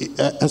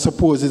 I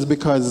suppose it's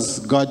because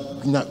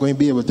God not going to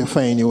be able to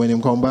find you when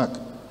him come back.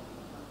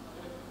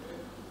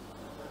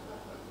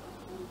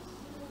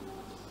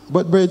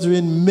 But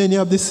brethren, many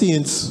of the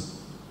saints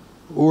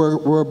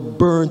were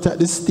burnt at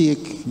the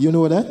stake. You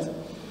know that?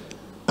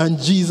 And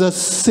Jesus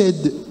said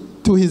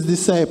to his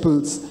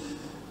disciples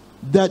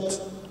that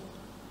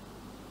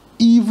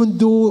even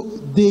though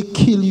they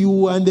kill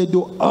you and they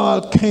do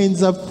all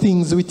kinds of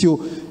things with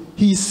you,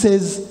 he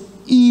says,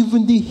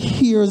 even the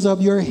hairs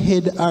of your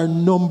head are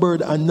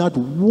numbered and not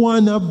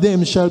one of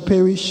them shall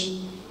perish.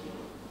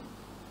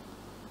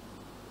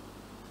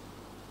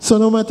 So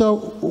no matter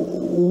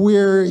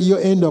where you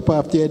end up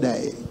after you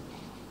die,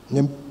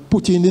 them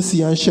put you in the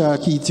sea and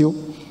shark eat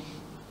you,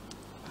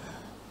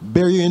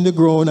 bury you in the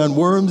ground and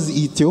worms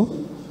eat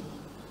you,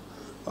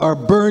 or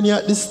burn you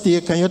at the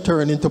stake and you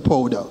turn into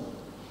powder,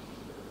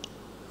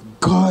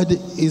 God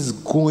is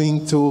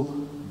going to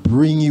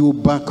bring you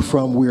back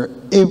from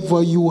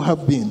wherever you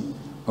have been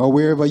or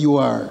wherever you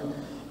are.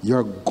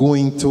 You're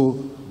going to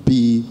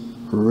be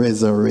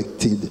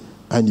resurrected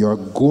and you're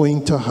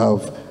going to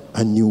have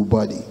a new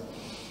body.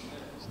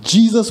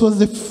 Jesus was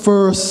the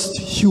first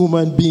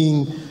human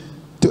being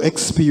to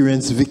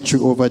experience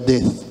victory over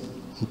death,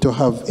 to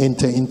have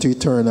enter into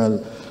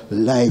eternal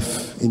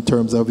life in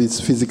terms of his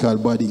physical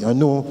body. I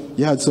know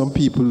you had some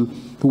people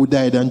who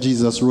died and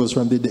Jesus rose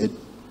from the dead,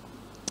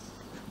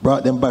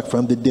 brought them back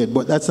from the dead,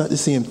 but that's not the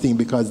same thing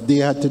because they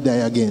had to die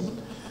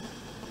again.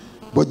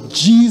 But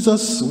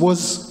Jesus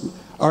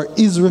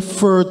is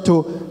referred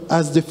to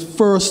as the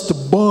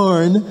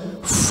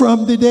firstborn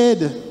from the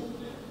dead.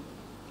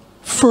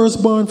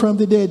 Firstborn from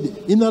the dead.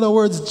 In other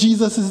words,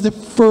 Jesus is the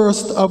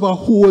first of a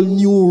whole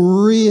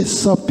new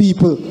race of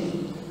people.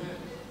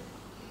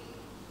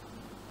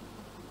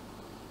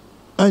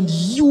 And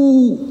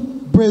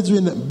you,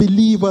 brethren,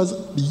 believers,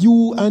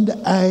 you and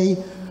I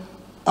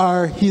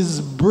are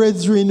his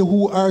brethren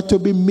who are to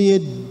be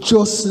made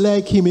just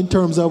like him in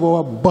terms of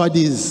our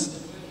bodies.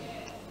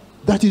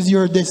 That is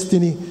your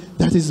destiny.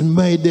 That is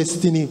my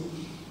destiny.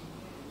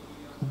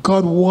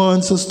 God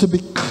wants us to be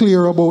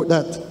clear about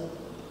that.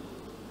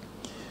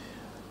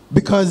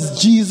 Because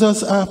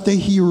Jesus, after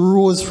he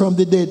rose from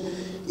the dead,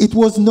 it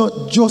was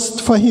not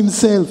just for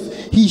himself.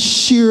 He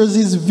shares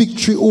his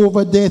victory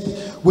over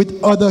death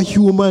with other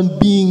human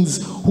beings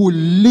who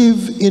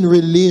live in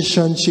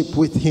relationship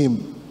with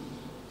him.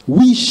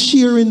 We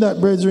share in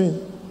that,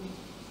 brethren.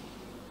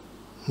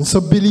 And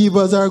so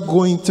believers are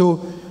going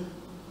to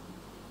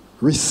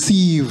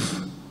receive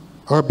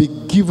or be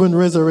given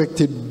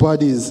resurrected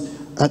bodies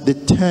at the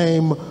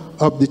time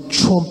of the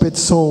trumpet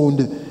sound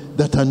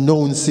that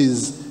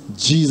announces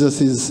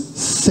Jesus'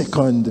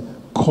 second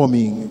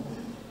coming.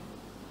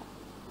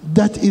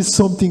 That is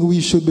something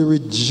we should be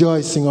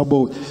rejoicing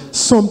about.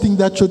 Something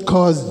that should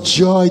cause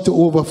joy to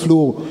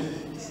overflow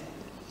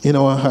in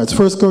our hearts.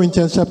 1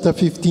 Corinthians chapter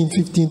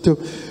 15 to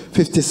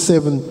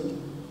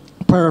 57,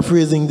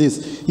 paraphrasing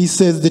this, he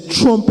says, the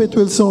trumpet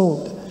will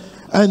sound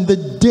and the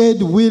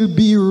dead will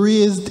be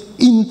raised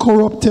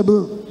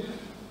incorruptible.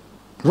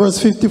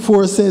 Verse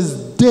 54 says,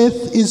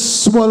 death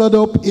is swallowed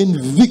up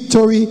in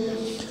victory.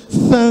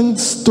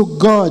 Thanks to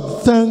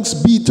God, thanks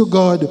be to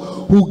God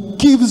who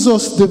gives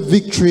us the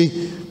victory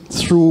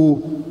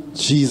through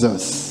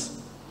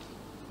Jesus.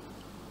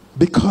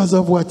 Because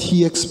of what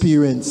he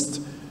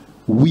experienced,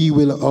 we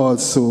will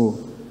also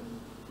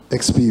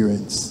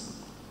experience.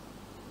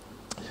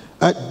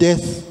 At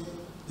death,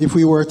 if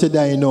we were to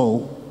die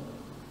now,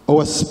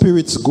 our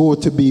spirits go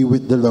to be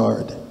with the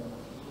Lord.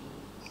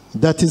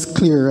 That is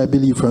clear, I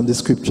believe, from the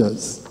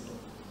scriptures.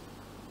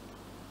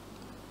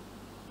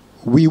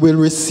 We will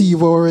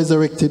receive our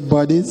resurrected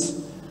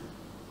bodies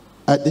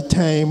at the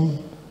time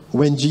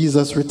when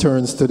Jesus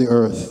returns to the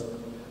earth.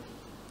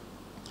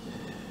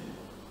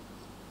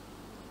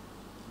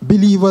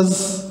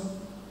 Believers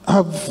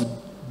have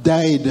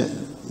died,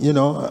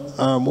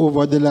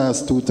 over the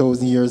last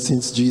 2,000 years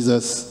since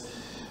Jesus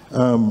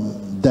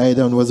died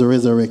and was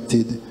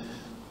resurrected.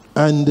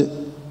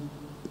 And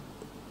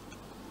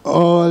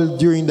all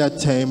during that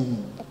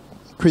time,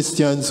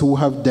 Christians who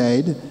have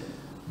died,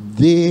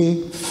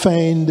 they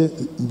find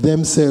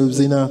themselves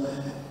in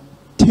a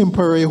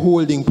temporary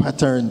holding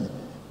pattern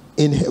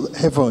in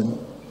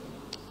heaven.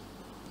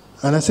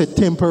 And I said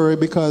temporary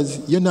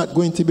because you're not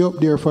going to be up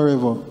there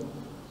forever.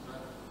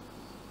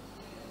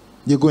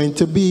 You're going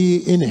to be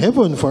in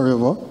heaven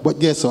forever, but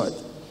guess what?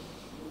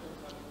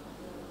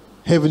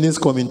 Heaven is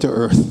coming to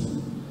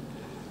earth.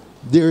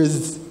 There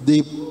is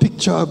the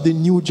picture of the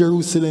New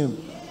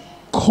Jerusalem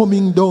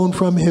coming down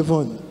from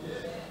heaven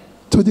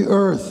to the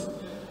earth.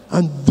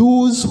 And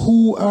those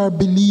who are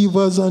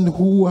believers and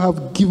who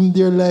have given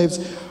their lives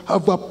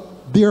have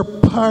their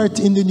part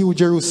in the New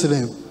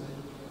Jerusalem.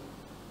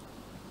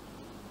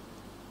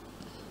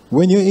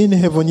 When you're in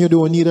heaven, you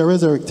don't need a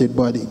resurrected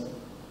body.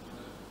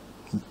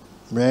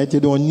 Right? You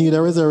don't need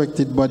a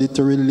resurrected body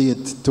to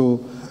relate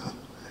to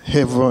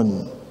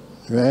heaven.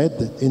 Right?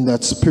 In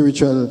that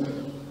spiritual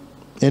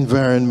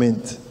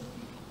environment.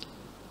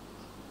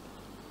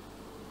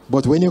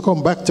 But when you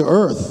come back to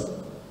earth,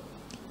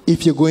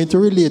 if you're going to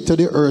relate to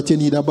the earth, you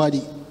need a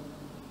body.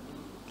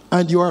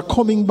 And you are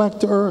coming back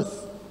to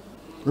earth.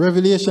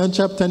 Revelation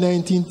chapter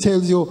 19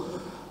 tells you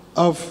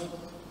of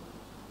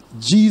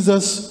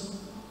Jesus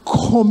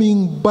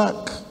coming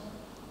back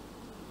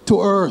to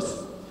earth.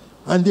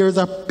 And there's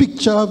a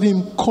picture of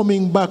him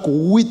coming back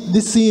with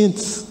the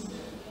saints.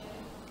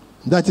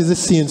 That is the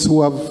saints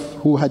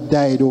who had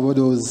died over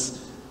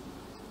those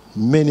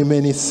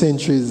many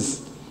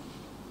centuries.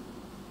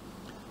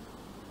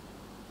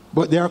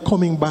 But they are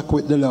coming back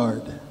with the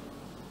Lord.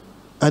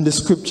 And the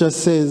scripture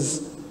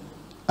says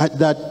at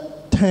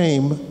that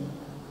time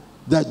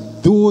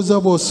that those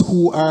of us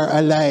who are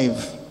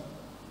alive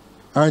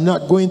are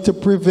not going to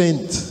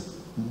prevent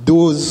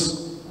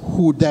those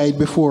who died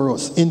before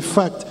us. In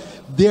fact,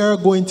 they are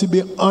going to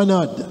be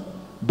honored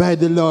by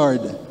the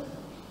Lord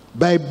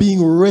by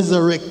being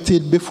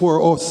resurrected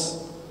before us.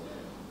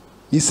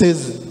 He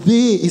says,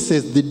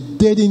 the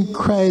dead in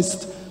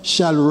Christ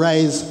shall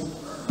rise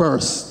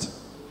first.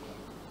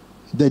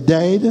 They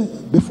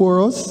died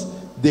before us,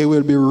 they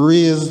will be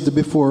raised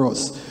before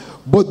us.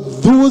 But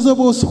those of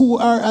us who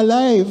are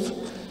alive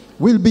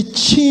will be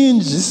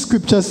changed. The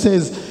scripture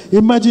says,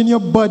 imagine your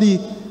body,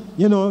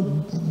 you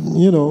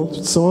know,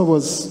 some of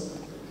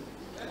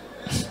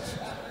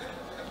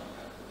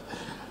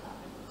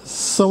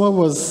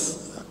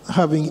us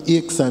having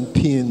aches and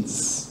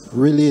pains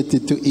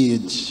related to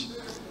age.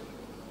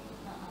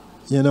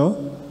 You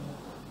know?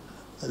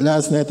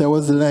 Last night I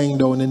was lying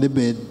down in the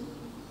bed.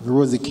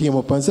 Rosie came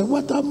up and said,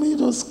 what happened? You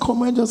just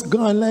come and just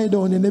go and lie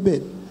down in the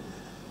bed.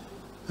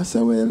 I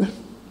said, well,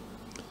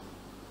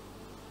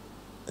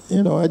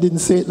 you know, I didn't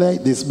say it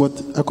like this, but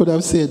I could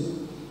have said,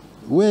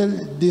 well,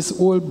 this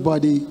old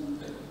body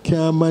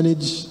can't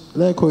manage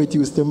like how it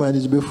used to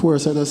manage before,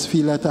 so I just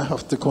feel that I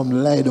have to come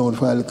lie down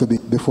for a little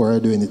bit before I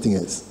do anything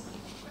else.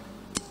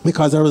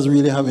 Because I was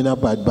really having a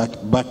bad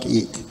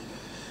backache.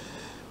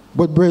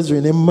 But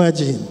brethren,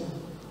 imagine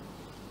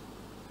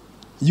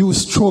you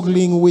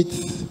struggling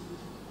with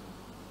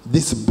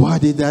this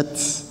body that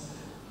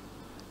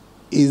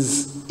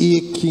is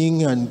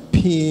aching and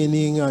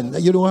paining,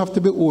 and you don't have to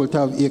be old to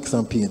have aches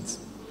and pains.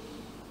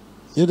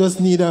 You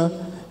just need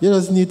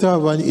to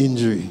have an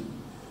injury.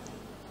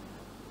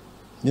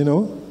 You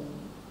know?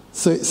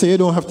 So you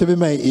don't have to be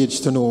my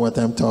age to know what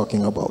I'm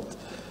talking about.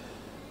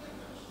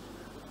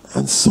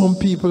 And some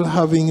people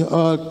having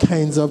all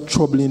kinds of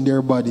trouble in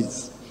their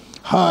bodies.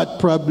 Heart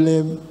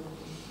problem,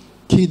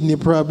 kidney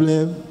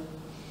problem,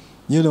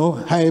 you know,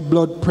 high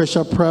blood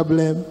pressure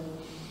problem,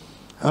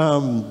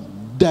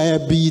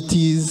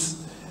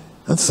 diabetes,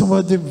 and some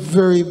of the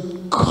very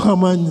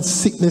common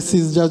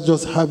sicknesses that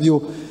just have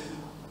you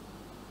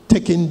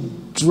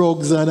taking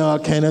drugs and all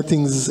kind of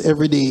things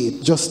every day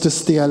just to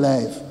stay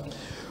alive.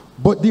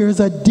 But there is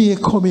a day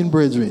coming,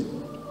 brethren,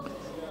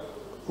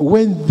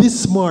 when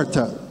this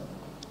mortal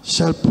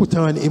shall put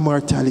on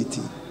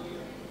immortality.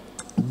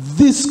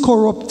 This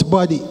corrupt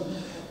body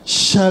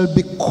shall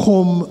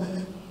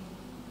become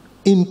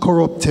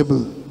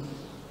incorruptible.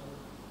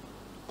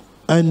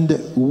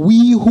 And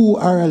we who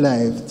are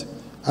alive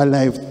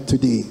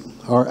today,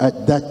 or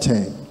at that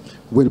time,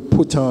 will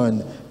put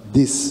on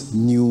this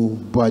new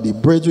body.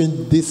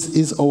 Brethren, this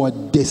is our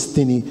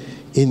destiny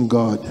in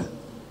God.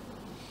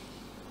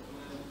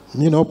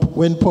 You know,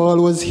 when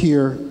Paul was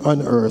here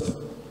on earth,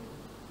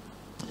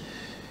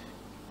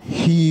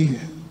 he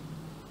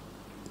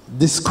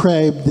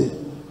described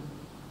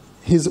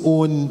his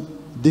own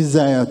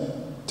desire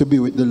to be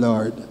with the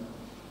Lord.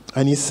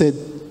 And he said,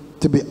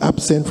 to be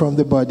absent from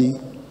the body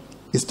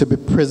is to be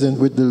present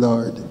with the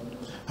Lord.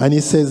 And he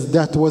says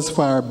that was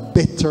far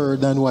better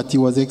than what he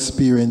was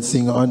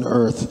experiencing on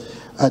earth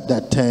at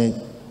that time.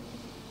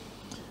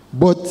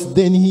 But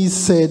then he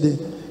said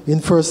in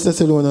 1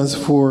 Thessalonians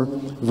 4,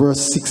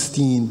 verse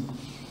 16,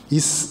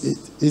 it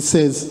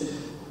says,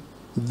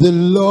 the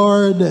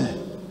Lord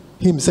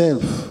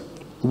himself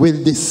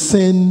will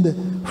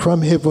descend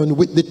from heaven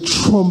with the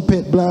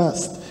trumpet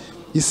blast.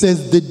 He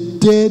says, the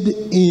dead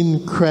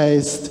in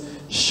Christ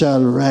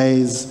shall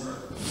rise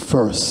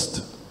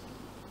first.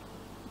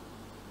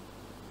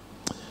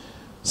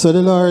 So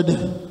the Lord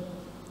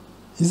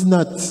is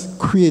not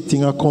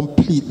creating a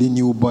completely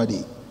new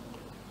body,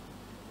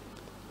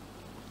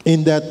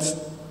 in that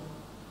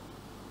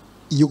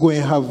you're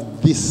going to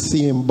have this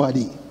same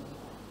body.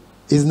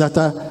 It's not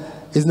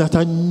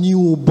a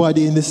new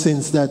body in the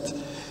sense that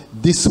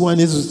this one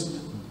is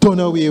done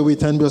away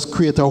with and just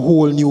create a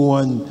whole new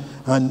one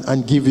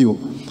and give you.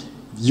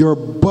 Your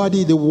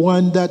body, the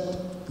one that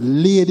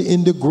laid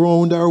in the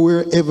ground or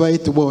wherever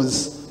it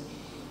was,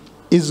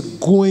 is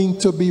going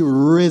to be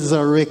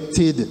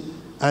resurrected,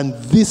 and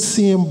this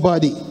same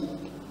body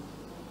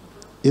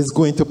is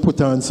going to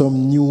put on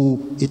some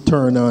new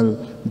eternal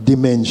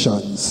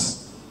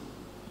dimensions.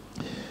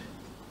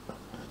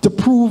 To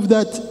prove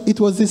that it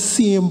was the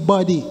same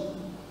body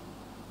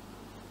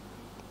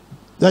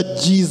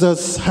that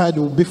Jesus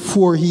had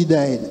before he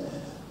died,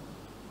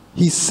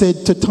 he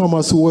said to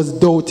Thomas, who was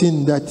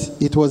doubting that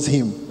it was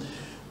him,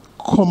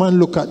 "Come and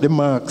look at the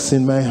marks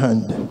in my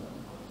hand,"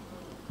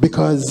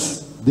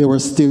 because they were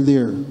still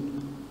there.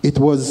 It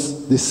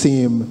was the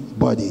same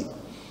body.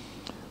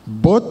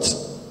 But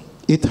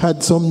it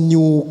had some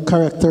new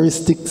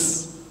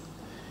characteristics.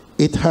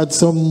 It had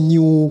some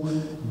new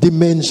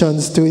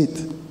dimensions to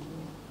it.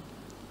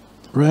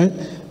 Right?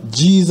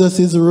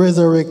 Jesus'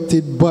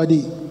 resurrected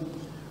body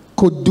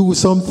could do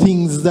some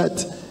things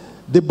that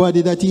the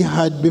body that he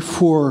had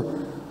before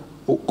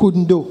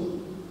couldn't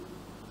do.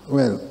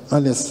 Well,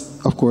 unless,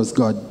 of course,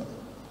 God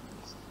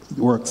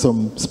worked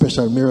some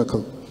special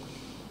miracle.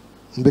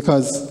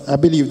 Because I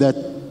believe that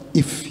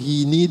if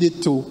he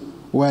needed to,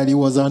 while he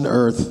was on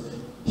earth,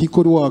 he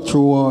could walk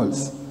through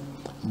walls.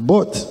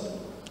 But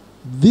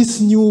this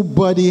new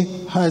body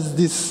has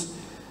this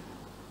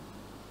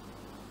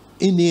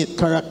innate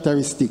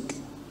characteristic.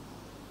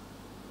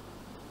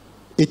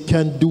 It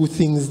can do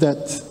things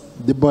that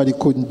the body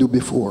couldn't do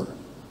before.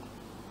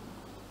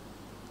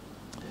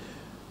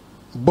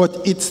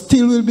 But it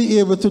still will be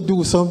able to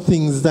do some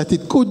things that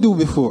it could do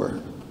before.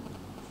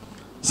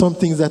 Some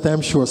things that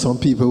I'm sure some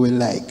people will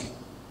like.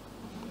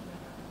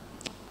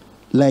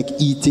 Like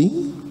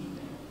eating.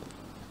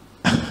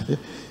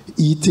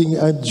 Eating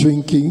and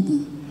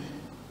drinking.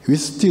 We're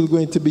still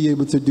going to be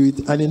able to do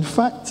it. And in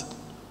fact,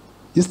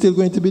 you're still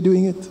going to be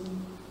doing it.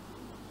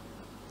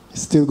 You're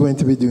still going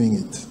to be doing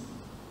it.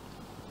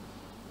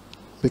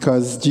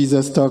 Because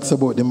Jesus talks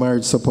about the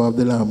marriage supper of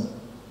the Lamb.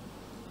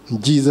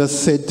 Jesus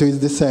said to his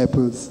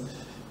disciples,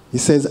 he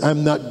says,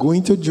 "I'm not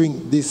going to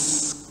drink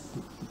this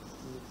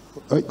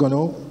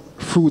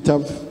fruit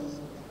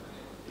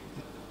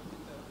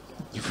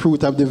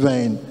of the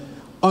vine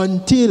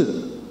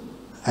until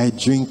I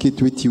drink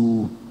it with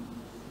you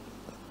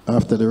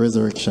after the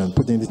resurrection,"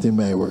 putting it in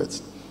my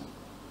words.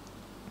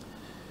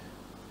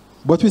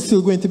 But we're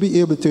still going to be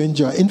able to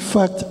enjoy. In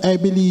fact, I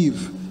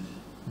believe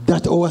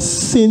that our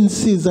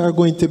senses are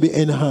going to be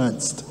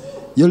enhanced.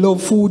 You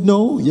love food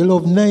now? You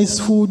love nice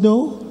food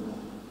now?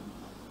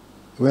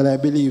 Well, I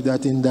believe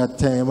that in that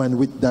time and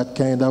with that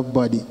kind of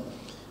body,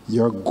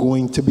 you're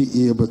going to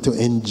be able to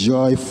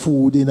enjoy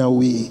food in a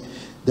way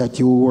that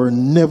you were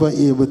never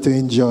able to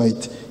enjoy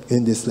it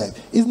in this life.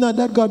 It's not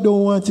that God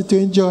don't want you to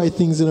enjoy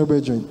things in our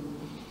brethren.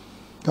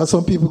 Because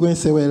some people are going to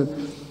say, well,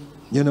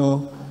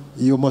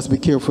 you must be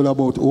careful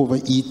about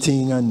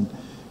overeating and,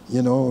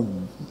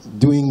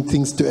 doing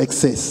things to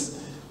excess.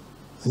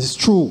 And it's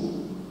true.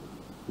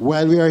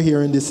 While we are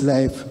here in this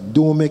life,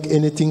 don't make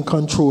anything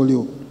control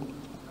you.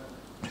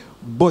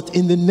 But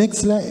in the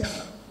next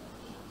life,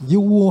 you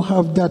won't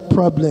have that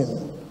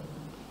problem.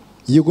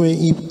 You're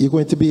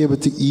going to be able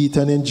to eat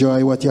and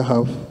enjoy what you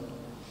have.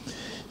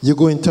 You're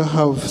going to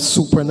have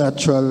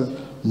supernatural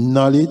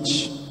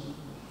knowledge.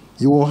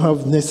 You won't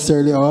have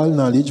necessarily all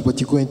knowledge, but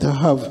you're going to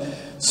have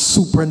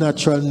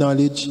supernatural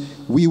knowledge.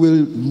 We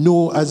will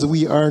know as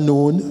we are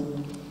known.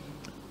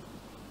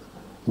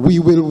 We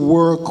will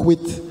work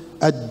with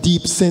a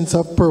deep sense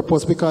of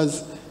purpose,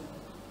 because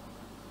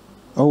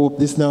I hope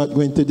this is not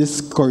going to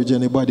discourage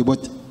anybody,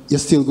 but you're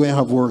still going to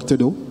have work to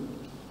do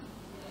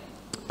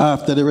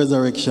after the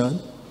resurrection.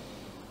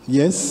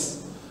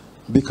 Yes,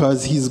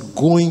 because he's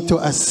going to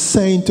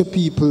assign to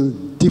people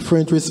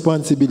different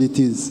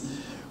responsibilities.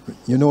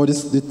 You know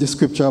the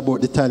scripture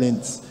about the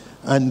talents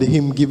and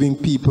him giving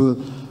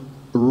people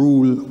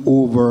rule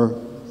over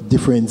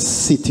different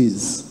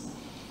cities.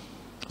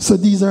 So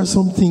these are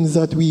some things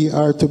that we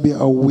are to be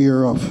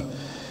aware of.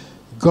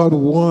 God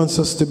wants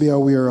us to be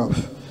aware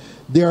of.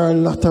 There are a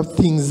lot of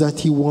things that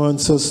he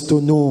wants us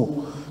to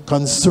know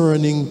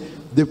concerning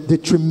the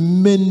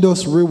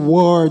tremendous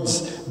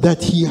rewards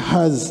that he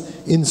has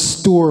in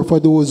store for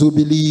those who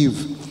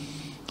believe.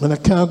 And I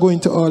can't go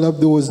into all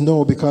of those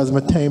now because my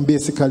time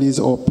basically is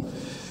up.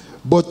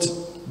 But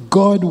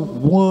God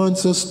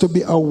wants us to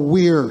be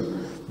aware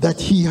that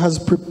he has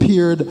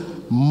prepared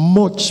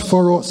much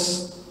for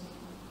us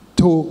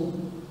to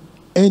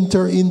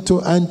enter into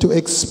and to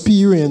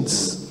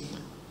experience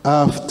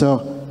after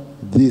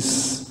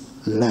this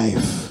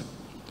life.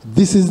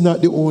 This is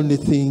not the only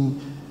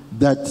thing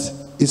that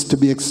is to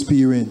be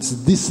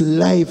experienced. This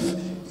life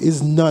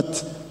is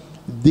not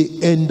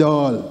the end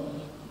all.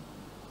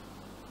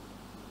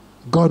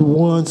 God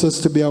wants us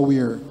to be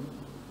aware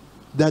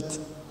that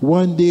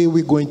one day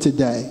we're going to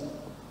die,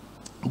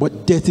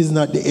 but death is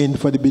not the end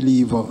for the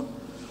believer.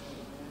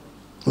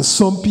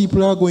 Some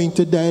people are going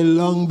to die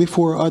long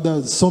before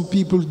others. Some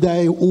people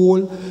die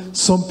old,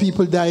 some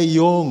people die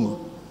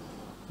young.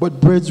 But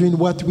brethren,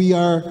 what we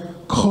are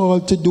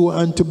called to do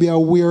and to be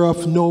aware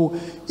of now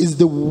is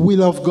the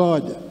will of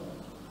God.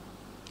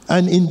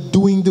 And in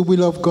doing the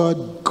will of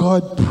God,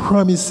 God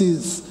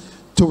promises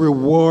to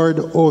reward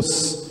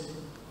us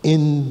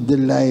in the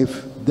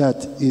life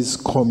that is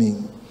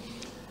coming.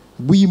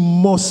 We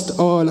must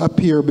all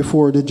appear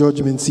before the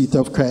judgment seat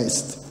of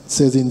Christ. It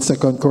says in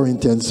 2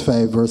 Corinthians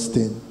 5 verse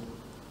 10.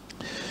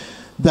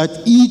 That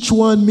each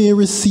one may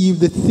receive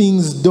the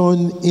things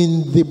done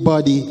in the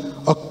body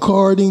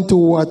according to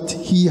what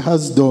he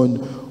has done,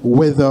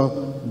 whether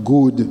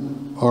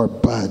good or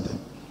bad.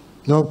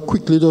 Now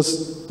quickly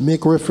just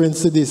make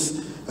reference to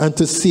this and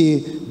to say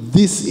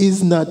this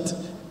is not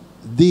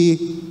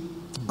the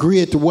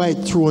great white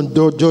throne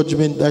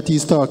judgment that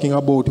he's talking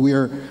about,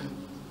 where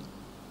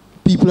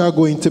people are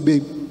going to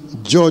be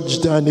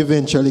judged and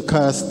eventually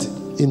cast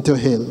into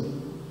hell.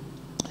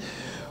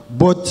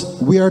 But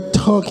we are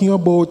talking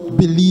about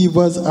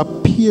believers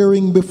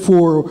appearing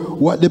before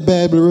what the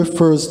Bible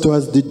refers to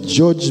as the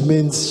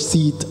judgment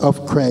seat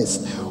of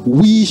Christ.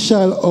 We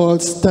shall all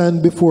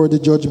stand before the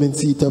judgment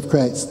seat of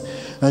Christ,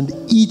 and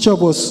each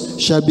of us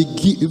shall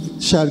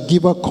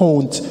give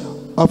account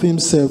of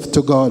himself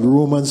to God.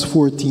 Romans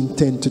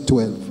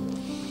 14:10-12.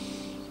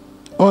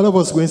 All of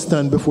us going to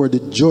stand before the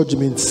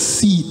judgment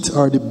seat,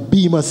 or the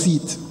bema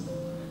seat,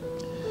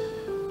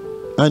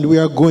 and we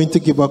are going to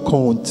give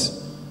account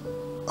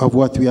of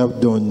what we have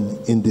done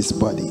in this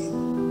body.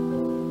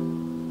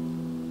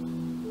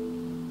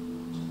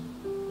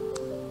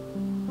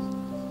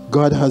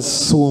 God has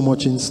so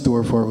much in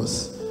store for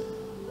us.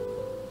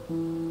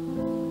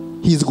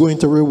 He's going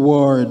to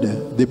reward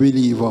the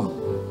believer.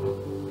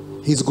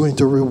 He's going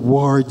to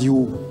reward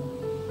you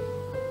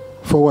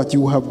for what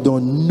you have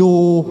done.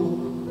 No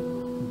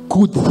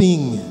good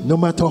thing, no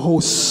matter how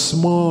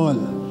small,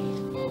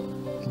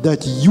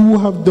 that you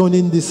have done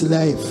in this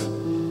life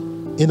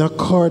in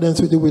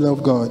accordance with the will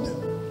of God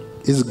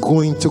is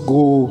going to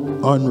go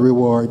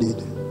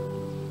unrewarded.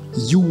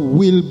 You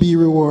will be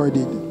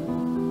rewarded.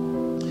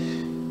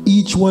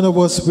 Each one of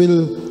us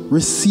will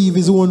receive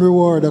his own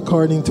reward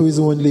according to his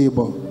own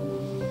labor.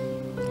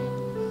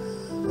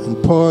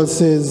 And Paul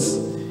says,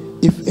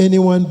 if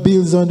anyone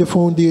builds on the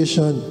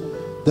foundation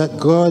that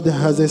God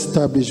has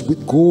established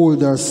with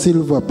gold or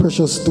silver,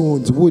 precious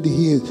stones, wood,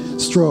 hay,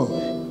 straw,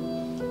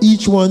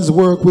 each one's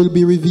work will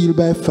be revealed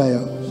by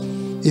fire.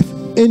 If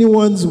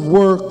anyone's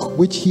work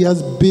which he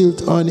has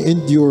built on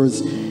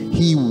endures,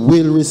 he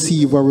will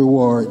receive a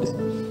reward.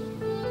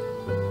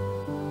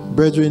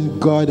 Brethren,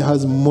 God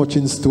has much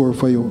in store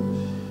for you.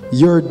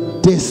 Your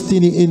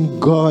destiny in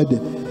God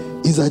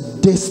is a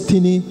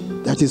destiny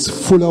that is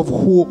full of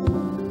hope.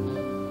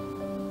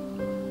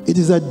 It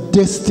is a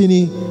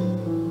destiny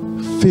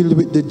filled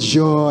with the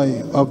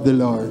joy of the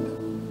Lord.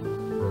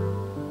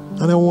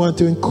 And I want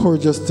to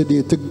encourage us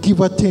today to give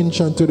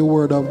attention to the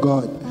word of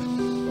God.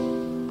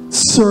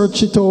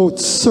 Search it out.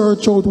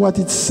 Search out what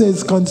it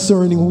says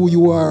concerning who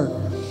you are.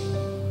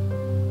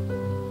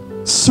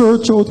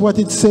 Search out what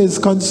it says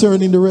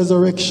concerning the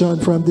resurrection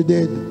from the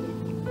dead.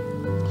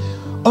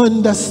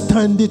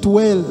 Understand it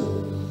well.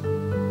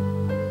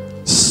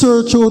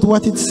 Search out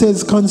what it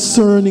says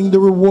concerning the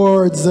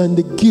rewards and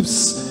the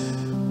gifts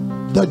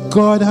that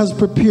God has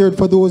prepared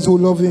for those who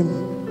love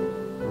him.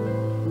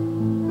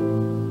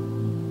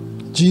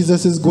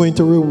 Jesus is going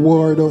to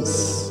reward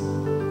us.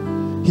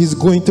 He's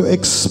going to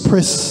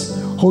express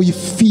how he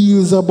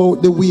feels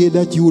about the way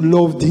that you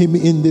loved him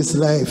in this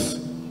life.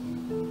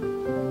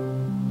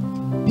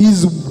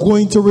 He's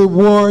going to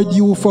reward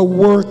you for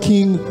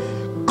working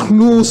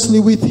closely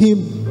with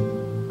him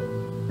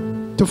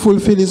to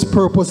fulfill his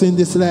purpose in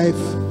this life.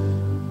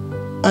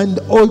 And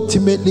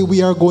ultimately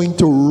we are going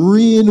to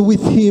reign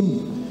with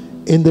him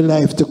in the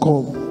life to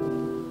come.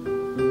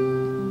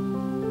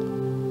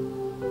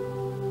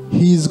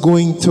 He's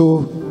going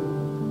to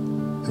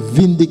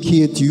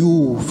vindicate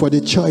you for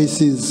the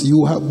choices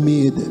you have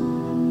made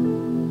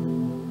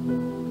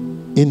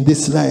in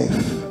this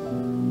life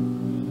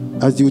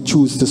as you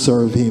choose to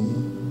serve him.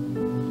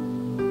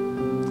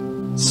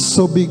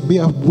 So be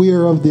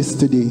aware of this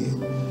today,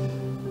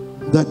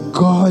 that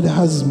God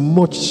has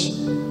much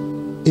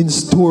in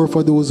store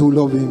for those who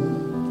love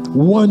him.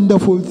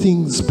 Wonderful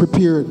things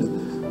prepared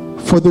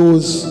for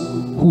those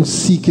who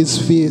seek his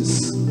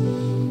face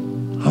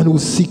and who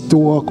seek to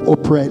walk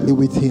uprightly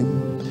with him.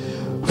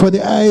 For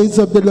the eyes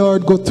of the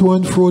Lord go to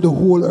and fro the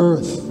whole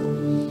earth,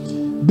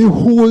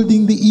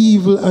 beholding the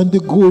evil and the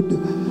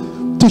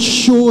good, to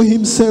show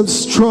himself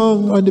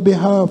strong on the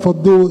behalf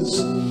of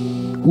those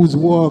whose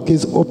walk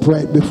is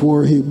upright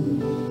before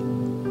him.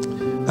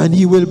 And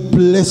he will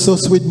bless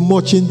us with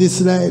much in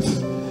this life.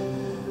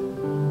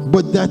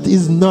 But that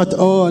is not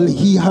all.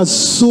 He has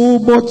so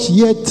much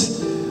yet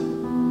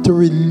to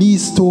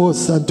release to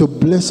us and to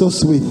bless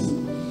us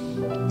with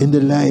in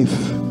the life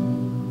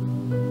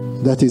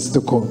that is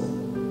to come.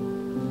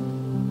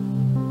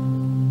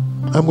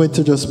 I'm going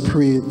to just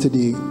pray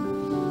today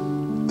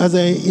as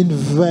I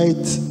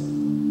invite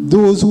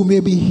those who may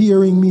be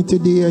hearing me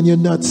today and you're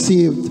not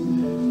saved.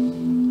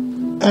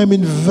 I'm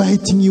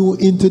inviting you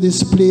into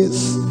this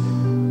place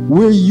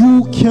where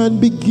you can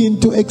begin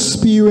to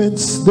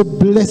experience the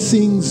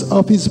blessings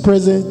of His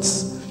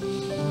presence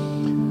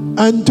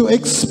and to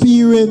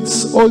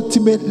experience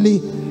ultimately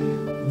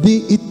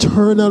the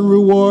eternal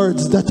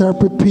rewards that are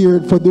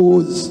prepared for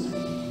those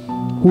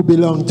who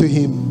belong to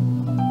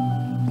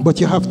Him.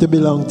 But you have to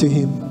belong to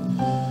Him.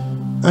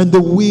 And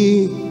the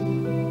way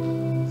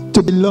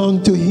to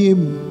belong to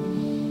Him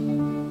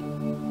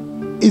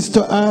is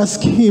to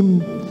ask Him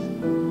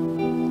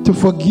to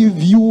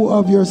forgive you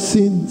of your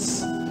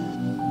sins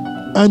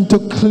and to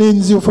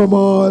cleanse you from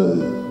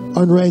all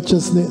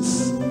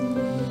unrighteousness.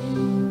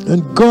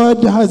 And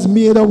God has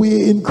made a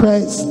way in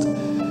Christ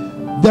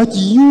that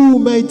you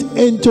might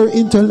enter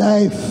into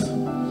life.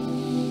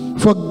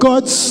 For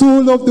God so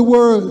loved the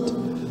world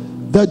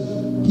that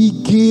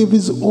He gave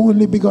His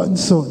only begotten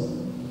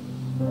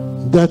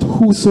Son, that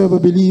whosoever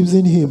believes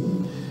in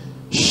Him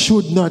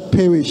should not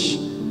perish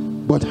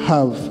but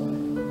have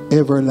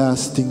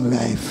everlasting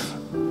life.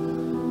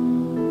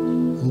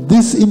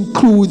 This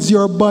includes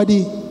your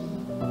body,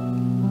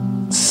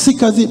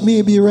 sick as it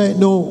may be right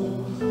now.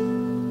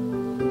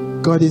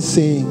 God is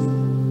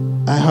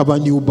saying, I have a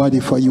new body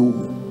for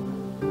you.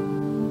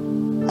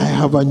 I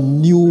have a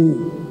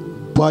new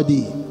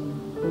body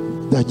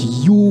that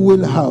you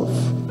will have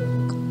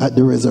at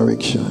the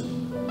resurrection.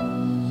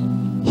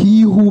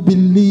 He who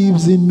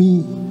believes in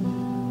me,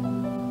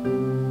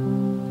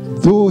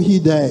 though he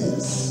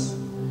dies,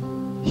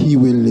 he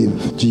will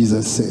live,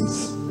 Jesus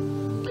says.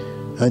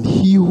 And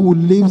he who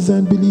lives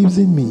and believes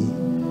in me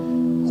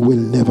will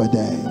never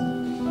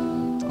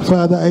die.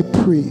 Father, I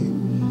pray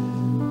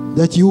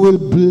that you will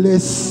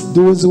bless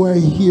those who are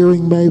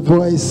hearing my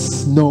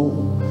voice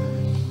now.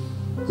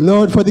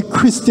 Lord, for the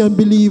Christian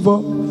believer,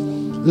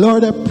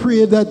 Lord, I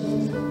pray that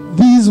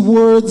these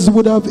words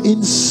would have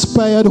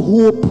inspired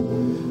hope.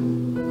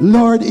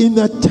 Lord, in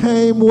a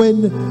time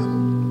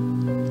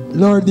when,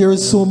 Lord, there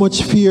is so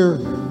much fear,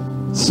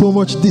 so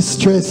much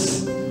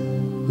distress.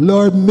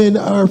 Lord, men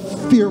are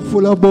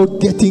fearful about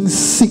getting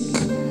sick.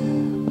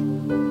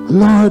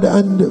 Lord,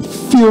 and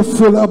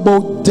fearful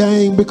about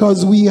dying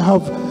because we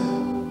have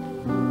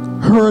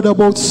heard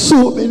about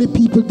so many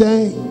people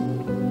dying.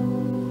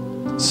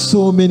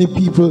 So many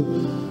people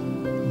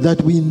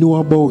that we know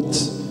about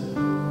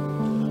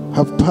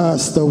have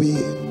passed away,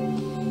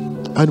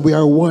 and we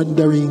are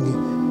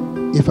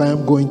wondering if I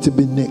am going to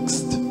be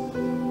next.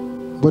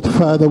 But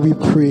Father, we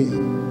pray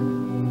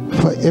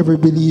for every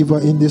believer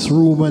in this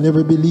room and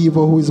every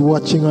believer who is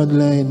watching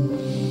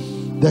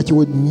online, that you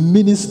would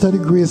minister the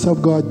grace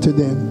of God to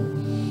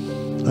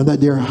them, and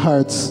that their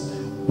hearts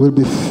will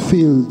be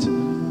filled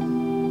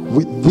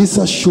with this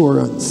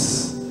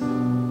assurance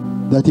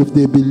that if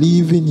they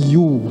believe in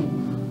you,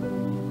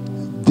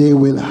 they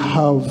will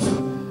have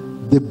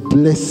the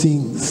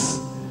blessings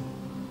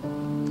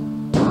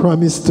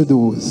promised to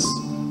those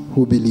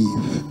who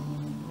believe.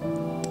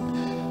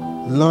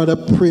 Lord, I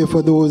pray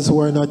for those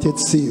who are not yet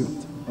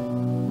saved,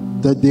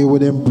 that they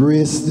would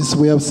embrace this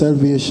way of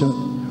salvation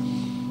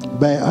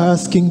by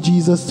asking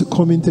Jesus to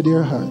come into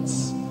their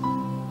hearts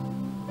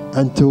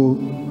and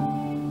to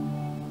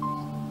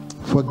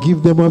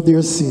forgive them of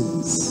their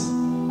sins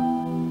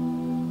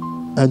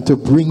and to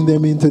bring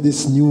them into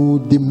this new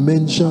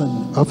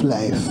dimension of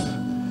life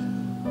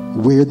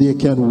where they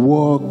can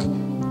walk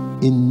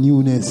in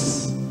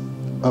newness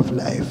of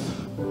life.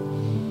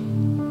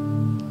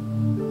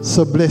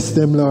 So bless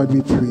them, Lord,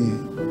 we pray.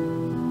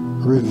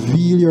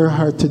 Reveal your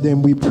heart to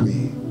them, we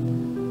pray.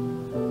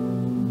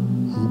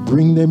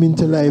 Bring them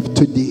into life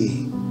today.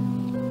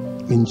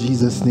 In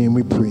Jesus' name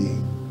we pray.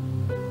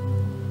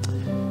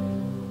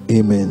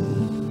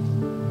 Amen.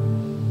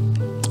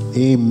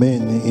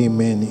 Amen,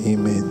 amen,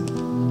 amen.